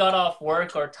 maybe she got off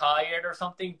work or tired or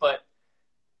something,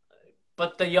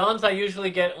 but the yawns I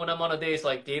usually get when I'm on a date is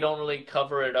like they don't really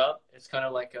cover it up. It's kind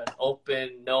of like an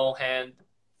open, no hand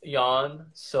yawn,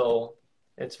 so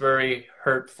it's very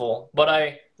hurtful. But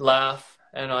I laugh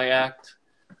and I act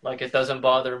like it doesn't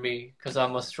bother me because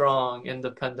I'm a strong,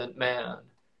 independent man.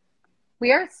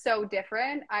 we are so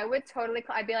different. I would totally,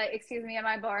 I'd be like, excuse me, am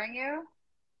I boring you?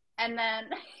 And then,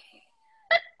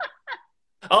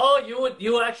 Oh,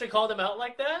 you actually call them out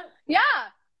like that? yeah.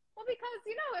 Well, because,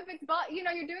 if it's,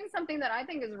 you're doing something that I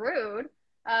think is rude,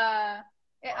 I'm,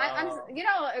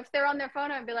 Wow. if they're on their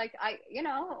phone, I'd be like,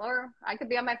 or I could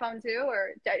be on my phone too,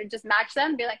 or just match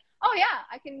them, be like, oh yeah,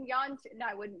 I can yawn. No,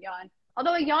 I wouldn't yawn.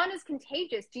 Although a yawn is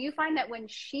contagious. Do you find that when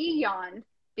she yawned,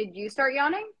 did you start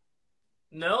yawning?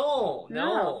 No, No.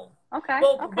 no. Okay.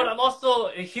 Well, Okay. but I'm also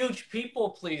a huge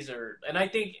people pleaser, and I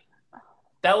think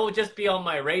that will just be on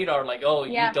my radar. Like, oh,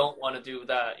 you Yeah, don't want to do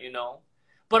that, you know.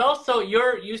 But also,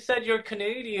 you said you're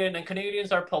Canadian, and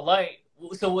Canadians are polite.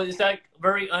 So is that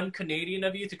very un-Canadian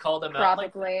of you to call them out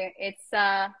like that? probably. It's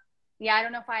yeah, I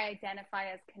don't know if I identify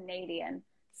as Canadian.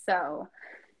 So,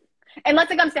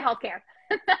 unless it comes to healthcare.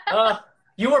 Uh,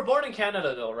 you were born in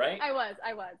Canada, though, right? I was,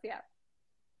 yeah.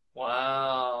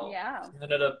 Wow, Yeah.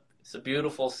 Canada. It's a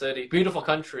beautiful city, beautiful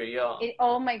country. Yeah.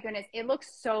 Oh my goodness, it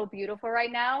looks so beautiful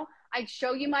right now. I'd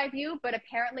show you my view, but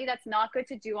apparently that's not good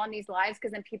to do on these lives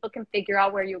because then people can figure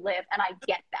out where you live, and I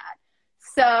get that.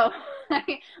 So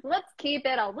let's keep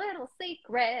it a little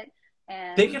secret.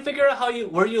 They can And figure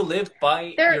out where you live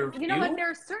by your you know what? view. There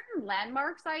are certain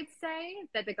landmarks I'd say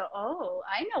that they go, oh,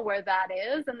 I know where that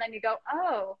is, and then you go,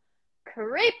 oh,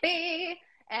 creepy.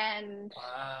 And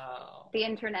Wow. the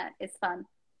internet is fun.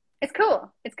 It's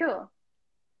cool. It's cool.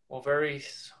 Well, very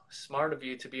smart of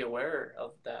you to be aware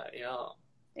of that. Yeah.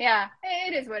 Yeah,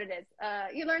 it is what it is.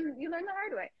 You learn the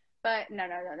hard way. But no,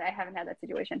 I haven't had that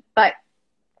situation. But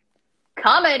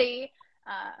comedy.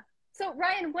 So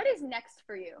Ryan, what is next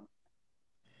for you?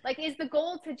 Like, is the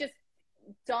goal to just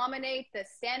dominate the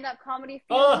stand-up comedy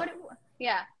field? Oh, What?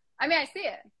 Yeah, I mean, I see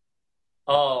it.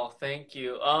 oh, thank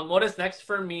you. What is next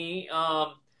for me?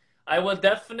 I will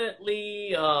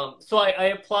definitely. So I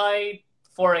applied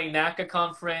for a NACA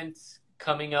conference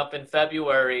coming up in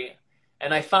February,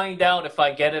 and I find out if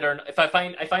I get it or if I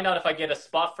find out if I get a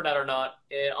spot for that or not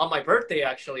on my birthday,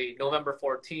 actually, November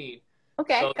 14th.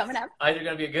 Okay, So coming it's up. either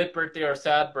gonna be a good birthday or a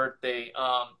sad birthday.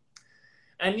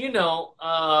 And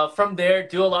from there,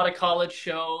 do a lot of college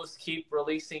shows, keep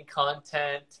releasing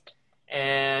content,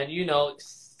 and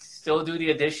still do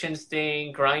the auditions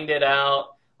thing, grind it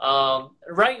out.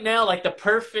 Right now, like the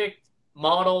perfect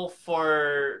model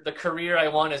for the career I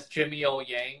want is Jimmy O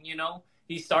Yang.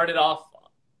 He started off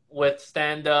with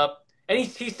stand up, and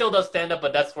he still does stand up,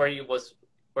 but that's where he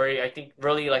I think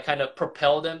really like kind of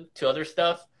propelled him to other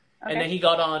stuff. And Okay. then he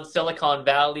got on Silicon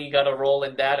Valley, got a role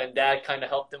in that, and that kind of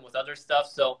helped him with other stuff.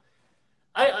 So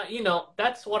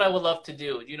that's what I would love to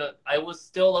do. I would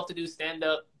still love to do stand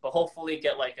up, but hopefully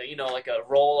get like like a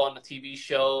role on a TV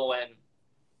show and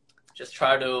just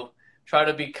try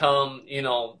to become,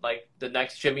 like the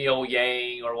next Jimmy O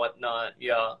Yang or whatnot.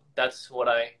 Yeah, that's what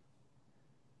I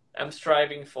am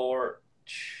striving for.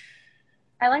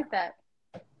 I like that.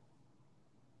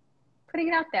 Putting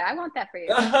it out there. I want that for you.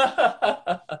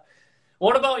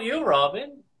 What about you,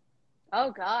 Robin?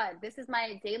 Oh God, this is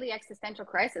my daily existential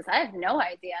crisis. I have no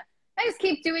idea. I just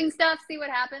keep doing stuff, see what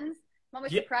happens. I'm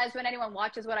always Yeah, surprised when anyone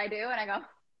watches what I do, and I go,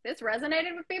 "This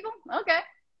resonated with people." Okay.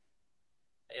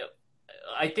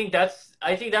 I think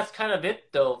that's kind of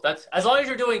it though. That's as long as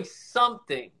you're doing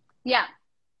something. Yeah.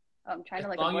 Oh, I'm trying As to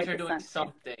like long as avoid you're the doing sun here.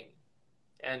 something.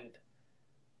 And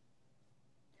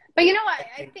But you know what? I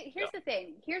I think think yeah. here's the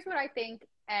thing. Here's what I think,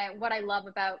 and what I love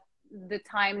about the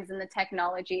times and the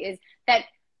technology is that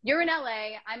you're in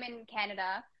LA, I'm in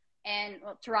Canada, and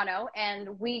well, Toronto,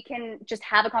 and we can just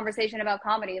have a conversation about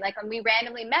comedy. Like when we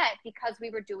randomly met because we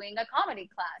were doing a comedy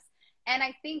class. And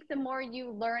I think the more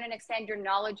you learn and extend your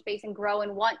knowledge base and grow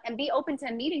and want and be open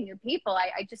to meeting new people,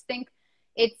 I just think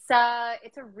it's a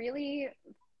really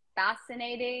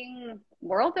fascinating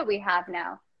world that we have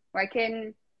now, where I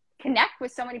can connect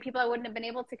with so many people I wouldn't have been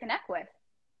able to connect with.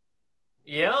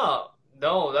 Yeah,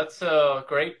 no, that's a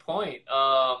great point.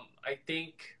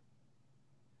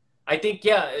 I think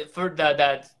for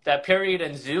that period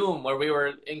in Zoom where we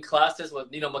were in classes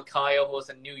with Mikhail, who was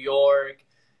in New York,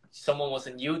 someone was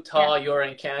in Yeah. Utah, you're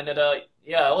in Canada.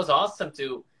 Yeah, it was awesome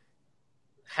to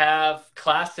have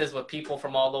classes with people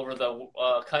from all over the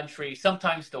country,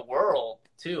 sometimes the world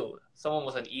too. Someone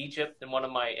was in Egypt in one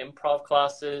of my improv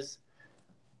classes,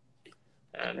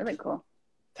 That's and really cool.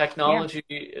 Yeah. technology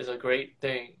is a great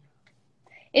thing.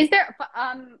 Is there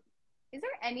is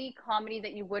there any comedy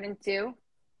that you wouldn't do?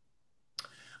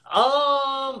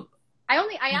 Um,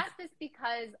 I ask this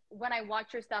because when I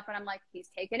watch your stuff and I'm like, he's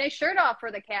taking his shirt off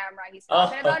for the camera. He's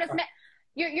talking about his man.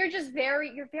 You're just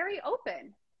you're very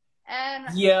open. And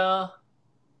yeah,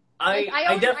 like I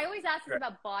I definitely. always ask this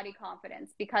about body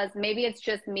confidence because maybe it's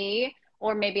just me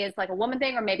or maybe it's like a woman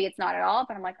thing or maybe it's not at all.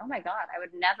 But I'm like, oh my God, I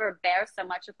would never bear so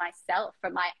much of myself for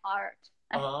my art.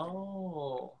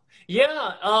 Oh,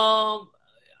 yeah.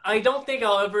 I don't think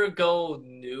I'll ever go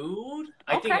nude.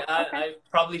 I think Okay, okay. I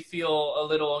probably feel a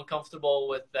little uncomfortable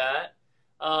with that.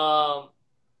 Um,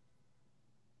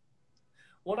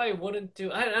 what I wouldn't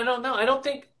do, I don't know. I don't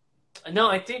think, no,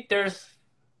 I think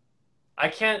I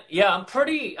can't, yeah, I'm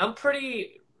pretty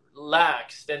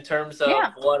laxed in terms of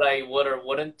Yeah. what I would or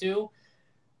wouldn't do.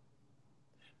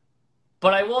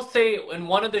 But I will say in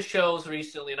one of the shows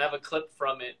recently, and I have a clip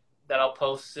from it that I'll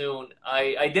post soon,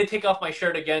 I did take off my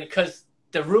shirt again because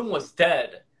the room was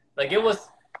dead. Like it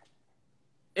was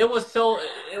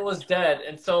dead.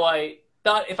 And so I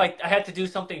thought if I had to do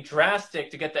something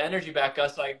drastic to get the energy back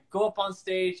up, so I go up on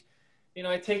stage,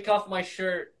 I take off my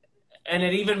shirt and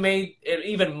it even made it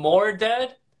even more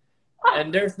dead. Oh,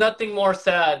 And there's nothing more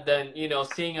sad than,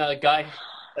 seeing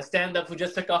a stand up who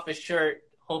just took off his shirt,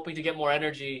 hoping to get more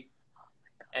energy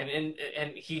and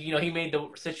he he made the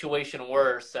situation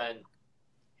worse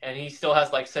and he still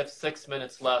has like 6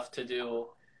 minutes left to do.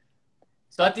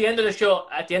 So at the end of the show,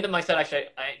 at the end of my set, actually,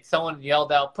 someone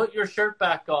yelled out, "Put your shirt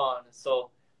back on."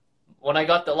 So when I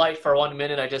got the light for 1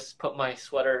 minute, I just put my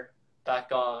sweater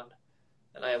back on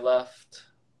and I left.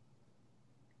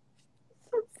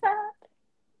 so sad.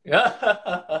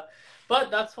 Yeah, but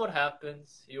that's what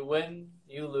happens. You win,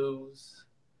 you lose.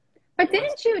 But You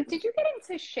win. did you get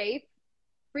into shape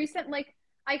recent? Like,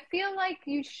 I feel like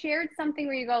you shared something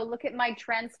where you go, look at my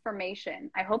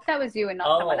transformation. I hope that was you and not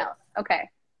someone Oh, else. Okay.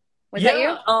 Was that you?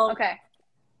 yeah. Okay.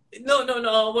 No, no,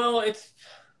 no. Well,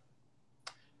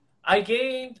 I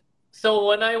gained. So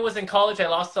when I was in college,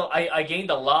 I gained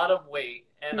a lot of weight,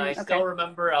 and I still Okay.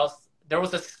 remember there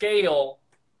was a scale,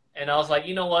 and I was like,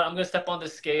 you know what, I'm gonna step on the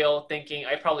scale, thinking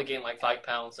I probably gained like 5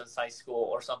 pounds since high school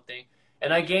or something,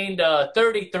 and I gained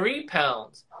 33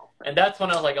 pounds, and that's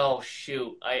when I was like, oh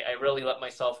shoot, I really let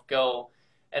myself go,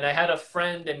 and I had a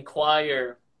friend in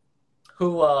choir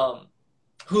who um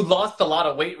who lost a lot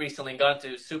of weight recently and got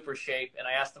into super shape, and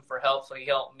I asked him for help, so he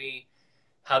helped me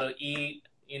how to eat,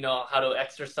 how to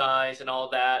exercise and all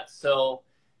that. So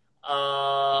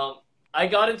I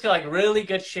got into like really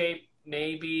good shape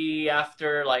maybe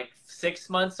after like 6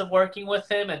 months of working with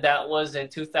him, and that was in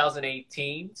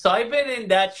 2018. So I've been in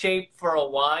that shape for a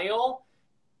while,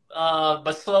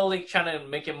 but slowly trying to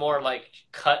make it more like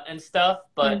cut and stuff.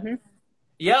 But Mm-hmm.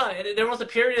 yeah, there was a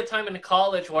period of time in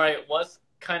college where I was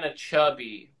kind of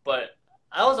chubby, but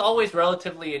I was always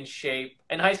relatively in shape.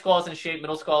 In high school, I was in shape.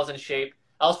 Middle school, I was in shape.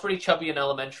 I was pretty chubby in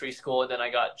elementary school, and then I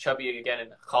got chubby again in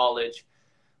college.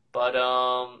 But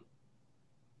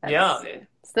yeah, That's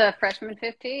it's the freshman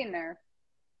 15 or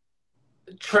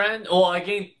trend. Well, I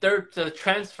gained the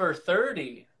transfer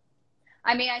 30.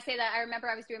 I mean, I say that I remember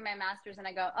I was doing my master's and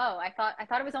I go, oh, I thought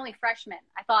it was only freshmen.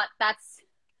 I thought that's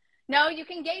no, you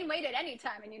can gain weight at any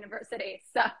time in university.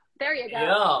 So there you go.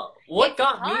 Yeah, what It's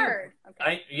got me? hard.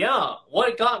 Okay.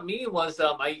 What got me was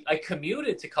I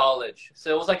commuted to college,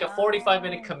 so it was like a 45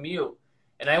 minute Oh, commute,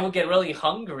 and I would get really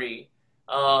hungry.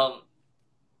 Um,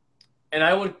 and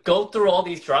I would go through all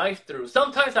these drive-throughs.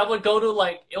 Sometimes I would go to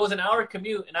like it was an hour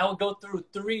commute, and I would go through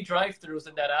 3 drive-throughs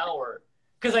in that hour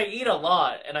because I eat a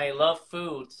lot and I love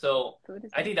food. So food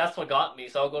is I good. think that's what got me.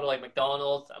 So I'll go to like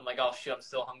McDonald's. I'm like, oh shit, I'm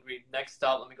still hungry. Next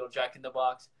stop, let me go to Jack in the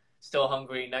Box. Still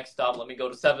hungry. Next stop, let me go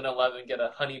to 7-Eleven, get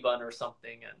a honey bun or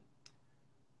something. And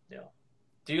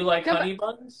do you like No, but honey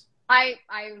buns? I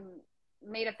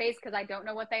made a face because I don't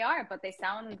know what they are, but they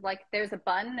sound like there's a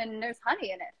bun and there's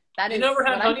honey in it. That You is never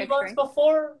had what I'm honey buns picturing.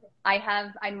 before?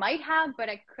 I might have, but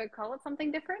I could call it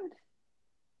something different.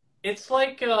 It's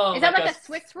like Is that like a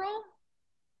Swiss roll?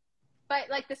 But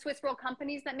like the Swiss roll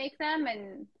companies that make them,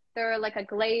 and they're like a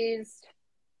glazed.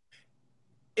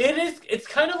 it is. It's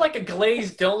kind of like a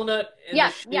glazed donut in the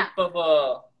Yeah, yeah. shape of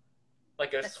a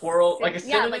like a swirl, like a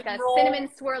Yeah, cinnamon like a cinnamon roll.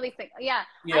 swirly thing. Yeah,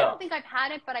 I Yeah. don't think I've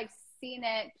had it, but I've seen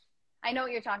it. I know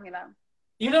what you're talking about.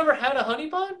 You never had a honey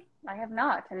bun? I have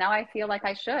not, and now I feel like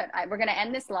I should. We're gonna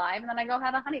end this live, and then I go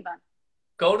have a honey bun.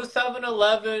 Go to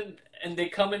 7-Eleven and they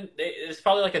come in. It's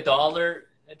probably like $1.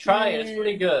 And try it. It's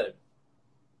pretty Mm. good.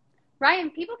 Ryan,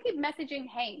 people keep messaging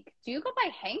Hank. Do you go by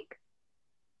Hank?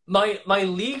 My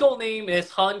legal name is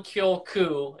Han Kyo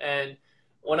Koo, and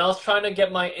when I was trying to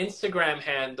get my Instagram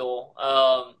handle,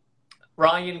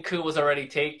 Ryan Koo was already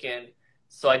taken,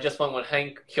 so I just went with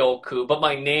Hank Kyo Koo. But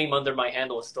my name under my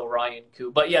handle is still Ryan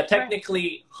Koo. But yeah, Right.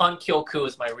 technically Han Kyo Koo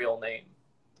is my real name.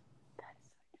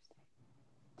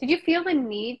 Did you feel the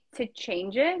need to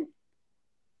change it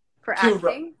for To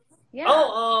acting? Yeah.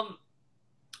 oh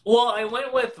well, I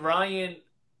went with Ryan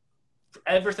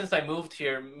ever since I moved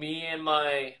here. Me and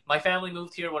my family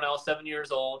moved here when I was 7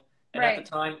 years old, and at Right. the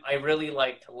time I really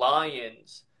liked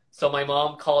lions. So my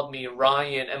mom called me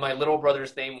Ryan, and my little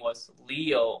brother's name was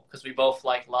Leo because we both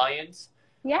like lions.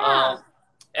 Yeah. Um,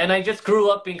 and I just grew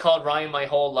up being called Ryan my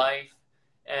whole life.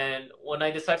 And when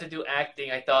I decided to do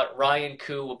acting, I thought Ryan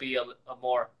Koo would be a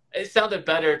more. It sounded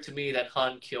better to me than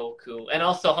Han Kyo Koo, and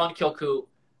also Han Kyo Koo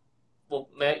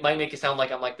might make it sound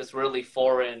like I'm like this really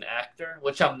foreign actor,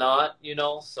 which I'm not, you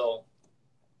know. So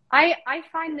I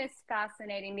find this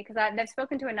fascinating because I've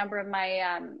spoken to a number of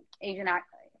my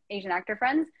Asian actor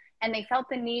friends, and they felt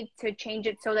the need to change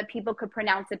it so that people could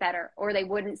pronounce it better, or they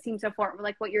wouldn't seem so foreign,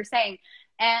 like what you're saying.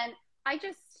 And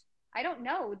I don't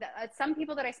know. Some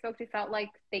people that I spoke to felt like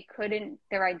they couldn't,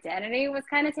 their identity was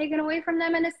kind of taken away from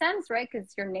them in a sense, right?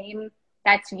 Because your name,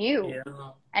 that's you. yeah,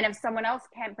 And if someone else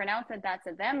can't pronounce it, that's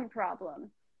a them problem,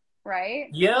 right?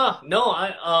 yeah,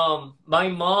 no, my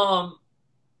mom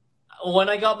when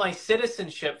I got my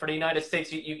citizenship for the United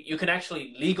States, you can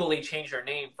actually legally change your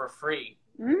name for free.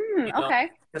 You know, Okay.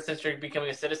 because since you're becoming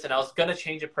a citizen, I was gonna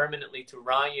change it permanently to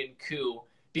Ryan Koo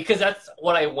because that's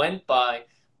what I went by.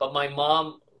 But my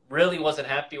mom really wasn't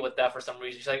happy with that for some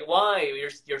reason. She's like, "Why?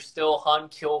 You're still Han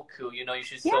Kyo Koo. You know, you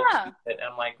should still Yeah. keep it." And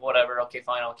I'm like, "Whatever. Okay,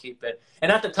 fine. I'll keep it."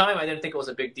 And at the time, I didn't think it was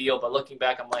a big deal. But looking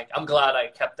back, I'm like, I'm glad I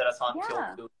kept it as Han Kyo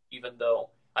Yeah. Koo, even though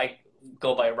I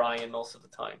go by Ryan most of the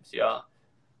times. Yeah,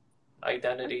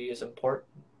 identity is important.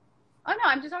 Oh no,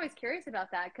 I'm just always curious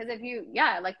about that because if you,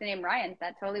 yeah, like the name Ryan,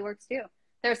 that totally works too.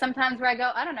 There's some times where I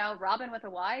go, I don't know, Robin with a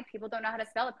Y. People don't know how to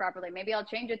spell it properly. Maybe I'll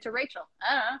change it to Rachel.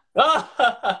 I don't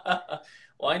know.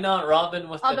 Why not Robin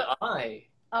with an Although, I?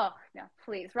 oh no,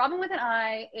 please, Robin with an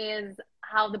I is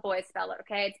how the boys spell it.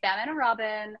 Okay, it's Batman and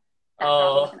Robin. That's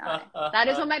Robin with Oh, an I. That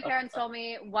is what my parents told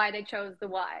me why they chose the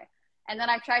Y. And then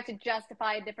I've tried to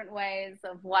justify different ways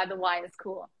of why the Y is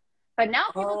cool. But now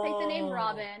people take the name oh.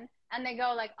 Robin and they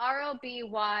go like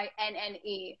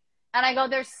Robynne. And I go,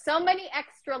 there's so many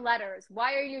extra letters.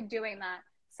 Why are you doing that?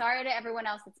 Sorry to everyone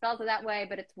else that spells it that way,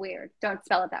 but it's weird. Don't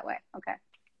spell it that way. Okay.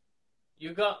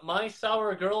 You got my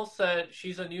sour girl said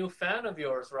she's a new fan of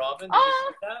yours, Robin. Did you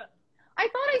Oh, see that? I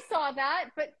thought I saw that,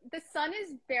 but the sun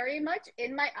is very much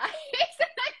in my eyes, and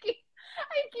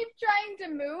I keep trying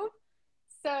to move.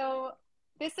 So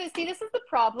this is the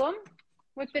problem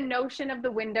with the notion of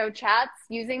the window chats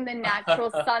using the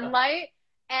natural sunlight.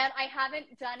 And I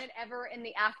haven't done it ever in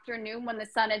the afternoon when the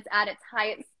sun is at its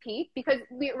highest peak because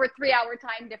we're 3 hour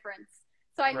time difference.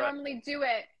 So I Right. normally do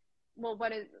it, well,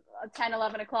 what is 10,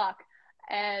 11 o'clock.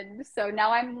 And so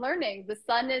now I'm learning the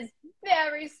sun is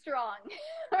very strong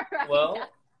right now. Well,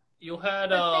 you had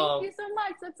But thank you so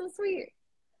much. That's so sweet.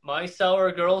 my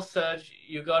sour girl said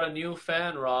you got a new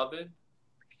fan, Robin.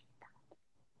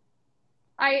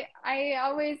 I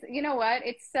always, you know what?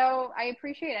 It's so I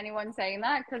appreciate anyone saying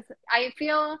that because I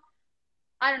feel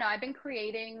I don't know, I've been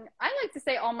creating, I like to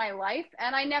say all my life,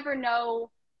 and I never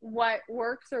know what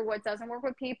works or what doesn't work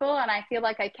with people. And I feel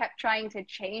like I kept trying to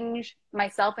change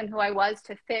myself and who I was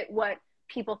to fit what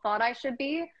people thought I should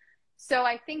be. So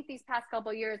I think these past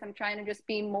couple of years, I'm trying to just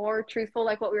be more truthful,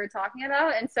 like what we were talking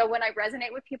about. And so when I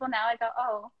resonate with people now, I go,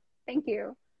 oh, thank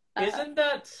you. Isn't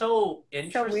that so So weird.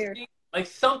 interesting? Like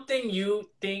something you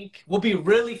think would be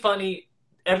really funny,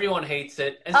 everyone hates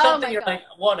it, and Oh something my you're God. like,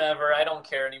 whatever, I don't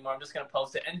care anymore. I'm just gonna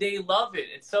post it, and they love it.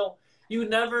 It's so you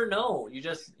never know. You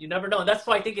never know. And that's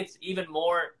why I think it's even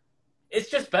more. It's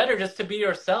just better just to be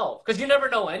yourself because you never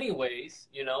know anyways.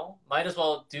 You know, might as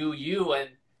well do you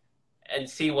and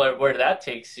see where that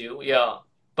takes you. Yeah,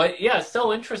 but yeah, it's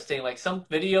so interesting. Like some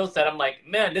videos that I'm like,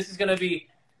 man, this is gonna be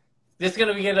get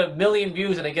 1 million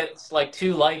views and it gets like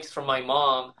 2 likes from my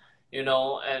mom, you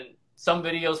know, and some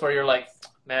videos where you're like,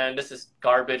 man, this is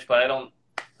garbage, but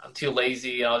I'm too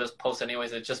lazy and I'll just post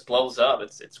anyways. It just blows up.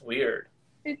 It's weird.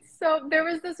 It's so, there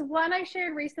was this one I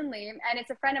shared recently, and it's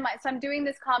a friend of mine. So I'm doing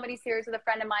this comedy series with a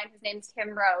friend of mine. His name's Tim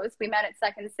Rose. We met at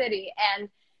Second City, and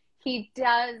He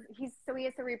does. He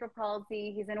has cerebral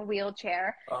palsy. He's in a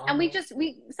wheelchair, and Oh,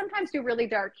 we sometimes do really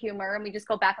dark humor, and we just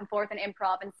go back and forth and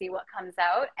improv and see what comes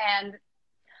out. And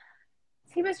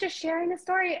he was just sharing a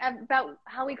story about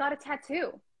how he got a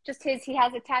tattoo. He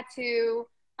has a tattoo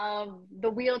of the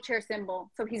wheelchair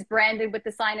symbol, so he's branded with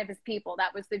the sign of his people.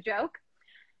 That was the joke,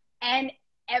 and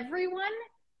everyone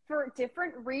for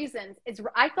different reasons is.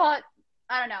 I thought,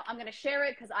 I don't know, I'm going to share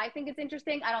it because I think it's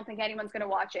interesting. I don't think anyone's going to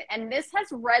watch it. And this has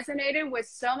resonated with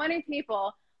so many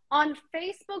people on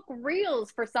Facebook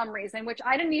Reels for some reason, which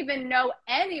I didn't even know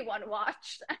anyone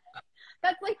watched.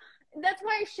 That's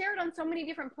why I share it on so many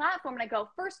different platforms. And I go,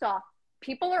 first off,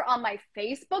 people are on my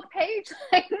Facebook page.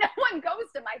 Like, no one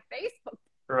goes to my Facebook.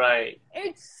 right.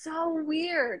 It's so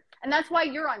weird. And that's why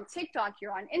you're on TikTok,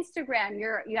 you're on Instagram,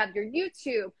 you have your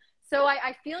YouTube. So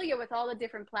I feel you with all the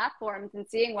different platforms and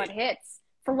seeing what hits.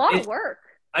 It's a lot of work.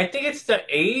 I think it's the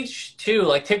age too.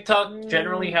 Like TikTok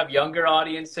generally have younger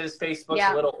audiences. Facebook's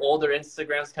a little older.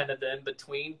 Instagram's kind of the in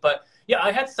between. But yeah,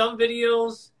 I had some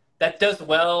videos that does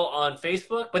well on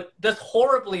Facebook, but does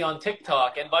horribly on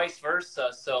TikTok and vice versa.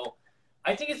 So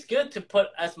I think it's good to put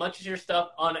as much of your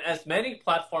stuff on as many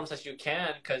platforms as you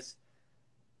can, because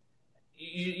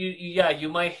you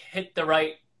might hit the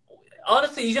right.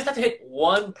 Honestly, you just have to hit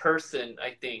one person,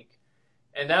 I think,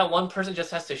 and that one person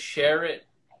just has to share it,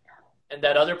 and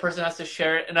that other person has to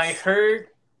share it. And I heard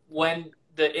when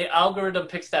the algorithm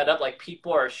picks that up, like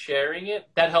people are sharing it,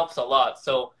 that helps a lot.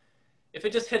 So if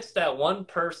it just hits that one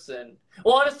person,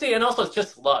 well, honestly, and also it's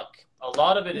just luck. A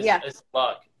lot of it is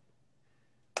luck.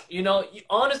 You know,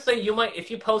 honestly, you might,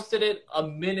 if you posted it a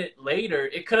minute later,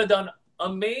 it could have done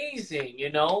amazing,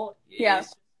 you know? Yeah.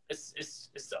 It's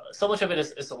so much of it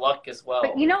is luck as well.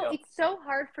 But you know, it's so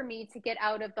hard for me to get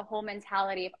out of the whole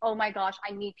mentality of, oh my gosh,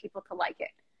 I need people to like it,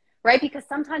 right? Because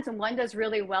sometimes when one does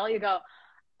really well, you go,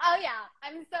 oh yeah,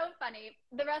 I'm so funny.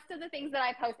 The rest of the things that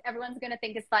I post, everyone's going to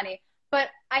think is funny. But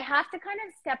I have to kind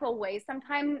of step away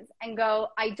sometimes and go,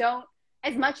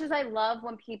 as much as I love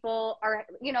when people are,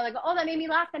 you know, like, oh, that made me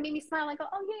laugh, that made me smile. I go,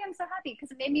 oh yeah, I'm so happy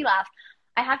because it made me laugh.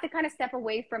 I have to kind of step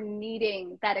away from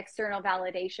needing that external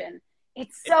validation.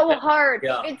 It's so hard.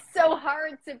 Yeah. It's so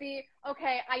hard to be,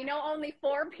 okay, I know only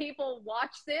 4 people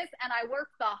watch this and I work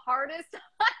the hardest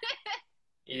on it.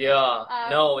 Yeah.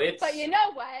 No, it's... But you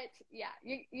know what? Yeah,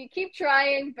 you keep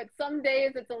trying, but some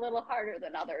days it's a little harder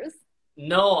than others.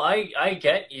 No, I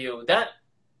get you. That,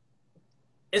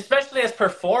 especially as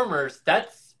performers,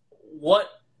 that's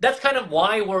kind of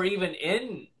why we're even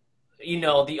in, you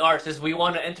know, the arts, is we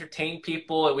want to entertain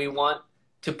people and we want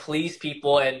to please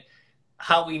people, and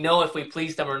how we know if we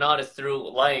please them or not is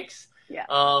through likes. Yeah.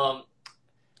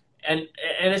 And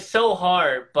it's so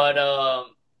hard, but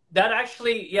that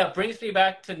actually brings me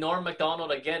back to Norm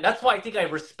Macdonald again. That's why I think I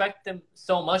respect him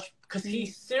so much, because he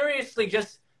seriously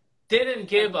just didn't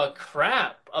give a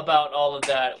crap about all of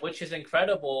that, which is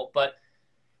incredible. But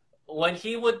when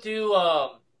he would do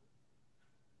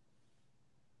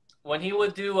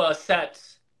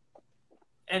sets,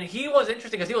 and he was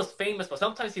interesting because he was famous, but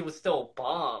sometimes he would still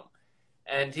bomb.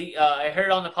 And I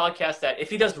heard on the podcast that if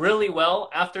he does really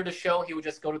well after the show, he would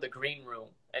just go to the green room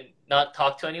and not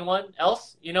talk to anyone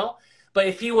else, you know? But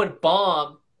if he would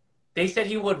bomb, they said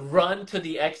he would run to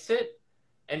the exit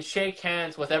and shake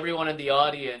hands with everyone in the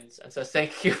audience and say,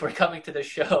 thank you for coming to the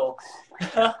show.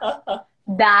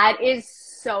 That is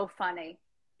so funny.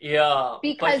 Yeah.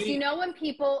 Because you know when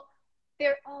people,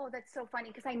 that's so funny,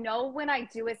 because I know when I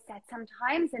do a set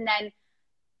sometimes and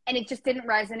it just didn't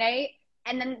resonate,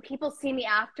 and then people see me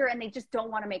after and they just don't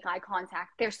want to make eye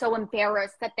contact. They're so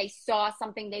embarrassed that they saw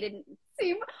something they didn't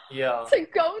see. Yeah. To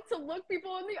go to look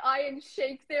people in the eye and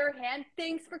shake their hand.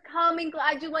 Thanks for coming.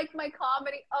 Glad you liked my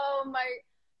comedy. Oh my,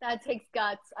 that takes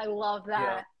guts. I love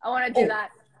that. Yeah. I want to do that.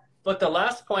 But the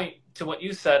last point to what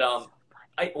you said,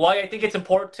 why I think it's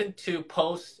important to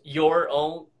post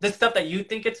the stuff that you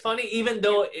think it's funny, even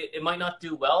though it might not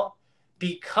do well,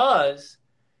 because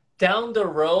down the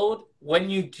road,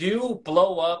 when you do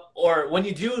blow up, or when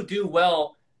you do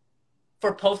well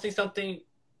for posting something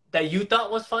that you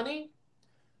thought was funny,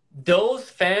 those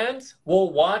fans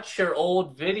will watch your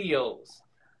old videos,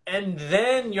 and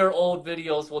then your old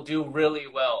videos will do really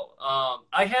well.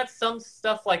 I had some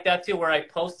stuff like that too, where I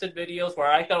posted videos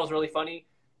where I thought it was really funny,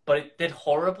 but it did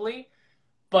horribly.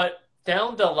 But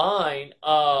down the line,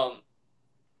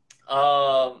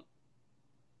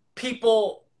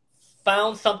 people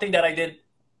found something that I did.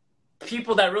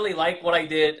 People that really like what I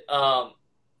did. I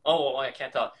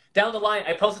can't talk. Down the line,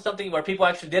 I posted something where people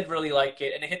actually did really like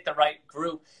it, and it hit the right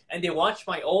group, and they watched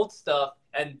my old stuff,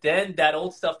 and then that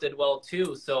old stuff did well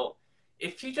too. So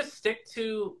if you just stick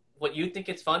to what you think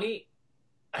is funny,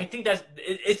 I think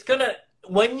it's gonna,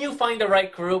 when you find the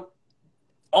right group,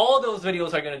 all those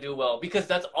videos are gonna do well because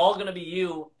that's all gonna be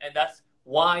you, and that's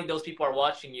why those people are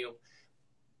watching you.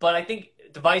 But I think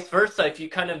the vice versa, if you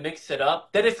kind of mix it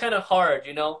up, then it's kind of hard,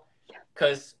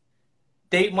 because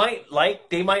they might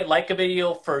like a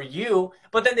video for you,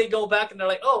 but then they go back and they're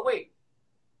like, oh wait,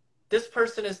 this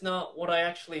person is not what I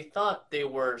actually thought they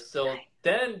were. So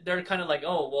then they're kind of like,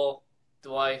 oh well,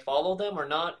 do I follow them or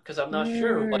not? Because I'm not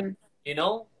sure. But Mm.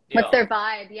 What's yeah, their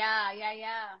vibe? Yeah, yeah,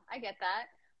 yeah. I get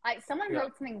that. Someone yeah.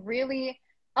 wrote something really,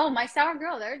 oh, my sour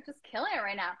girl, they're just killing it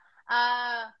right now.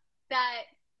 That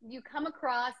you come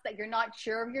across that you're not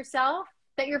sure of yourself,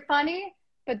 that you're funny,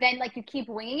 but then like you keep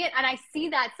winging it. And I see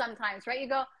that sometimes, right? You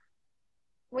go,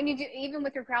 when you do, even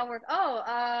with your crowd work,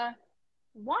 oh,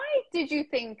 why did you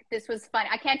think this was funny?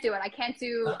 I can't do it.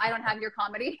 I don't have your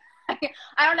comedy.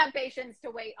 I don't have patience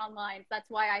to wait online. That's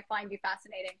why I find you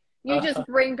fascinating. You just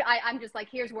bring, I'm just like,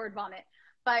 here's word vomit.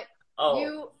 But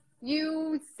Oh,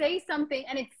 you say something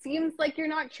and it seems like you're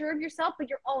not sure of yourself, but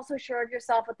you're also sure of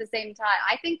yourself at the same time.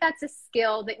 I think that's a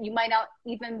skill that you might not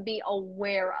even be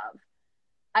aware of.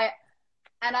 I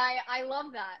I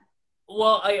love that.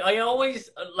 well, I always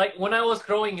like when I was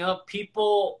growing up,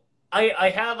 I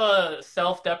have a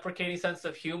self-deprecating sense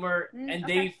of humor, and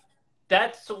Okay.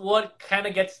 that's what kind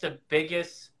of gets the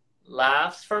biggest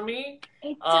laughs for me.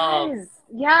 It Um, does.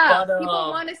 Yeah. but People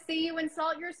want to see you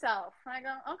insult yourself. And I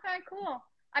go, okay, cool.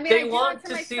 I mean, they I do that want to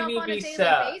to see myself me on a be daily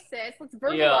sad. basis. Let's Yeah.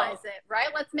 verbalize it,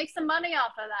 right? Let's make some money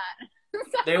off of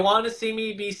that. They want to see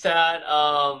me be sad.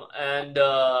 And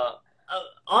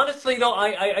honestly, though,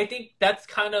 I think that's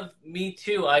kind of me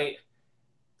too.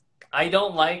 I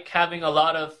don't like having a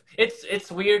lot of.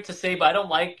 It's weird to say, but I don't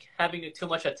like having too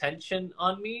much attention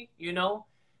on me.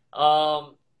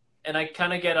 Um, and I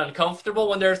kind of get uncomfortable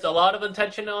when there's a lot of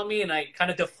attention on me, and I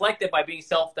kind of deflect it by being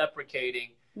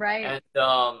self-deprecating. Right.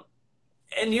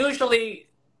 And usually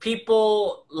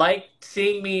people like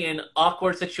seeing me in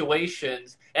awkward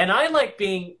situations, and I like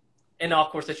being in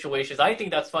awkward situations. I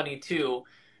think that's funny too.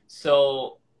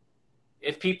 So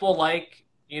if people like,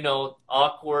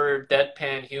 awkward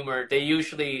deadpan humor, they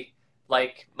usually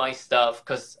like my stuff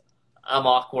because I'm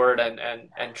awkward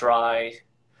and dry.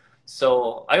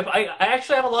 So I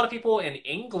actually have a lot of people in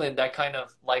England that kind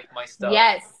of like my stuff,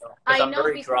 Yes. because I I'm know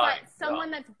very because dry. Yeah.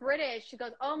 someone that's British, she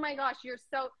goes, oh my gosh, you're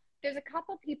so. There's a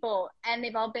couple people and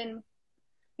they've all been,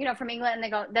 from England and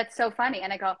they go, that's so funny.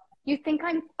 And I go, you think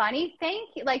I'm funny?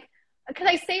 Thank you. Like, because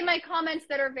I say my comments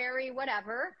that are very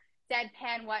whatever,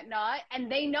 deadpan, whatnot,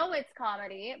 and they know it's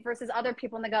comedy versus other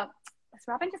people and they go, is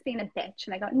Robin just being a bitch?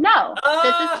 And I go, no,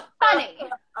 this is Ah!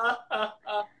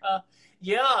 funny.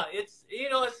 Yeah, it's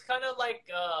kind of like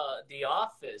The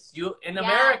Office. You in Yes.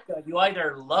 America, you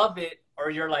either love it or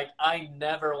you're like, I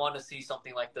never want to see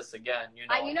something like this again.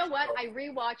 You know what? So, I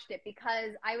rewatched it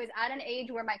because I was at an age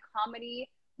where my comedy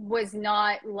was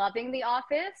not loving The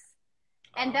Office.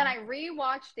 And then uh, I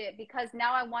rewatched it because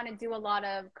now I want to do a lot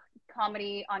of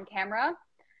comedy on camera.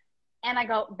 And I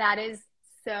go, that is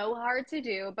so hard to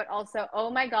do, but also,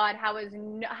 oh my God, how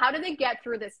do they get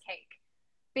through this take?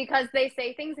 Because they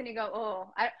say things and you go,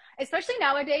 especially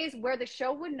nowadays where the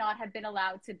show would not have been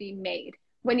allowed to be made.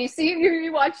 When you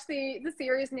watch the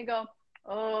series and you go,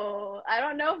 oh, I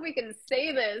don't know if we can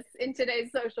say this in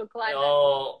today's social climate.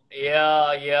 oh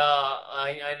yeah, yeah.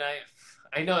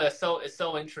 I know it's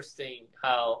so interesting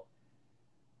how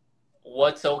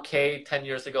what's okay 10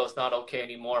 years ago is not okay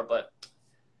anymore. But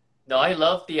no, I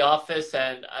love The Office,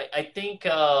 and I think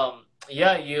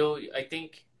yeah, I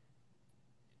think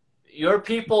your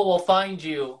people will find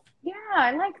you. Yeah,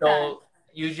 I like that. So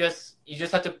you just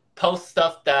have to post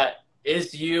stuff that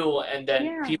is you, and then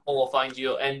Yeah. people will find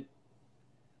you, and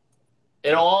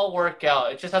it'll all work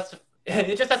out. It just has to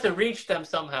it just has to reach them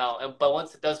somehow. But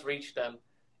once it does reach them,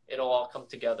 it'll all come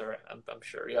together. I'm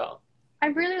sure. Yeah. I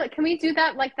really like, can we do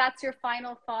that? Like, that's your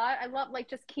final thought. I love, like,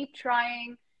 just keep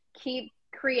trying, keep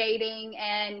creating,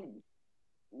 and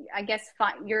I guess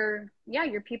your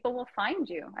people will find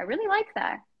you. I really like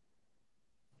that.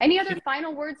 Any other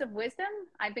final words of wisdom?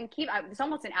 It's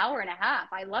almost an hour and a half.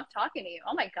 I love talking to you.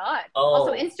 Oh my God.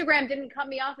 Also, Oh. Instagram didn't cut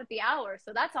me off at the hour,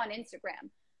 so that's on Instagram.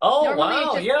 Oh Normally it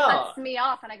wow. just Yeah. cuts me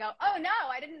off and I go, oh no,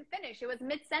 I didn't finish. It was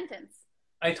mid-sentence.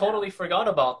 I So, totally forgot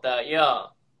about that. Yeah.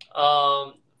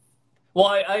 Um. Well,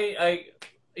 I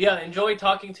yeah, enjoyed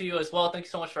talking to you as well. Thanks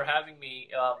so much for having me.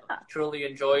 Truly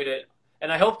enjoyed it.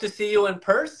 And I hope to see you in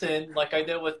person like I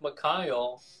did with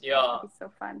Mikhail. Yeah. that'd be so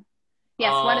fun.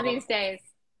 Yes, one of Um, these days.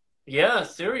 yeah,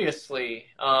 seriously.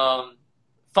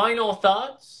 Final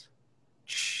thoughts?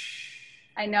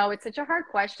 I know it's such a hard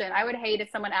question. I would hate if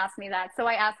someone asked me that. So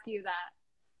I ask you that.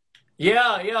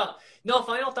 Yeah, yeah. No,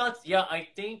 final thoughts. Yeah, I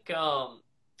think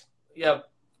yeah,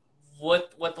 with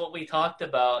what we talked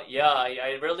about, yeah,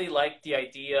 I really like the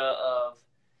idea of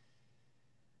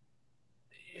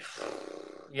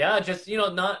yeah, just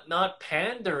not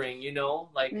pandering,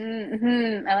 like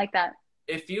I like that.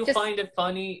 if you Just find it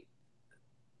funny,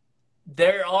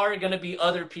 there are gonna be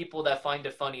other people that find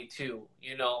it funny too.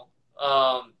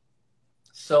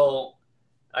 So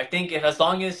I think if, as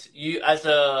long as you, as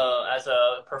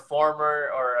a performer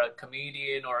or a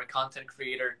comedian or a content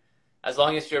creator, as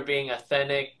long as you're being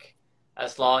authentic,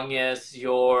 as long as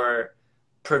you're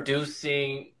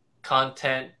producing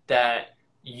content that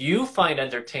you find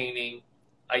entertaining,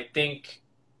 I think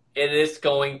it is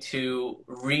going to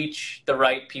reach the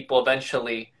right people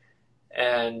eventually,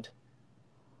 and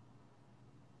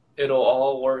it'll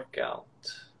all work out.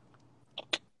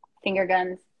 finger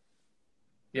guns.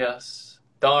 Yes.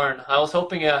 Darn. I was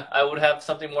hoping I would have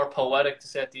something more poetic to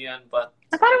say at the end, but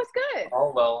I thought it was good.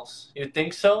 oh well. You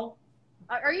think so?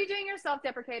 Are you doing your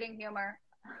self-deprecating humor?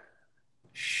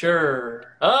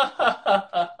 Sure.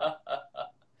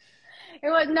 It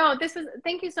was no. This was.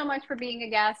 Thank you so much for being a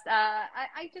guest.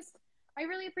 I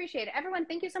really appreciate it. Everyone,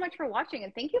 thank you so much for watching,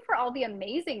 and thank you for all the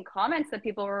amazing comments that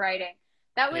people were writing.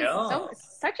 That was Yeah.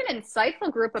 such an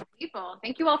insightful group of people.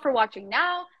 Thank you all for watching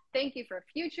now. Thank you for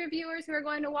future viewers who are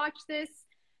going to watch this.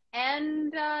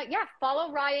 And yeah,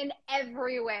 follow Ryan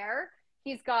everywhere.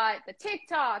 He's got the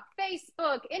TikTok,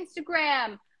 Facebook,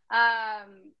 Instagram.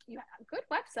 Good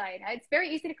website. It's very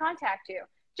easy to contact you.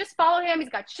 Just follow him. He's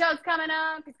got shows coming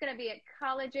up. He's going to be at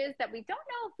colleges that we don't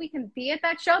know if we can be at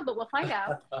that show, but we'll find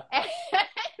out.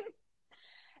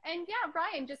 And yeah,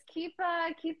 Ryan, just keep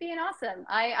being awesome.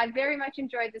 I very much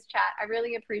enjoyed this chat. I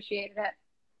really appreciated it.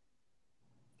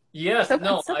 Yes, So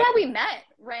no, so I glad we met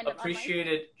random online.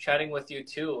 appreciated chatting with you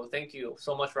too. Thank you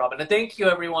so much, Robin. And thank you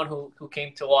everyone who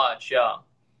came to watch. Yeah.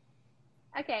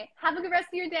 Okay, have a good rest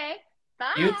of your day.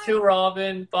 You Bye. too,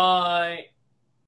 Robin. Bye.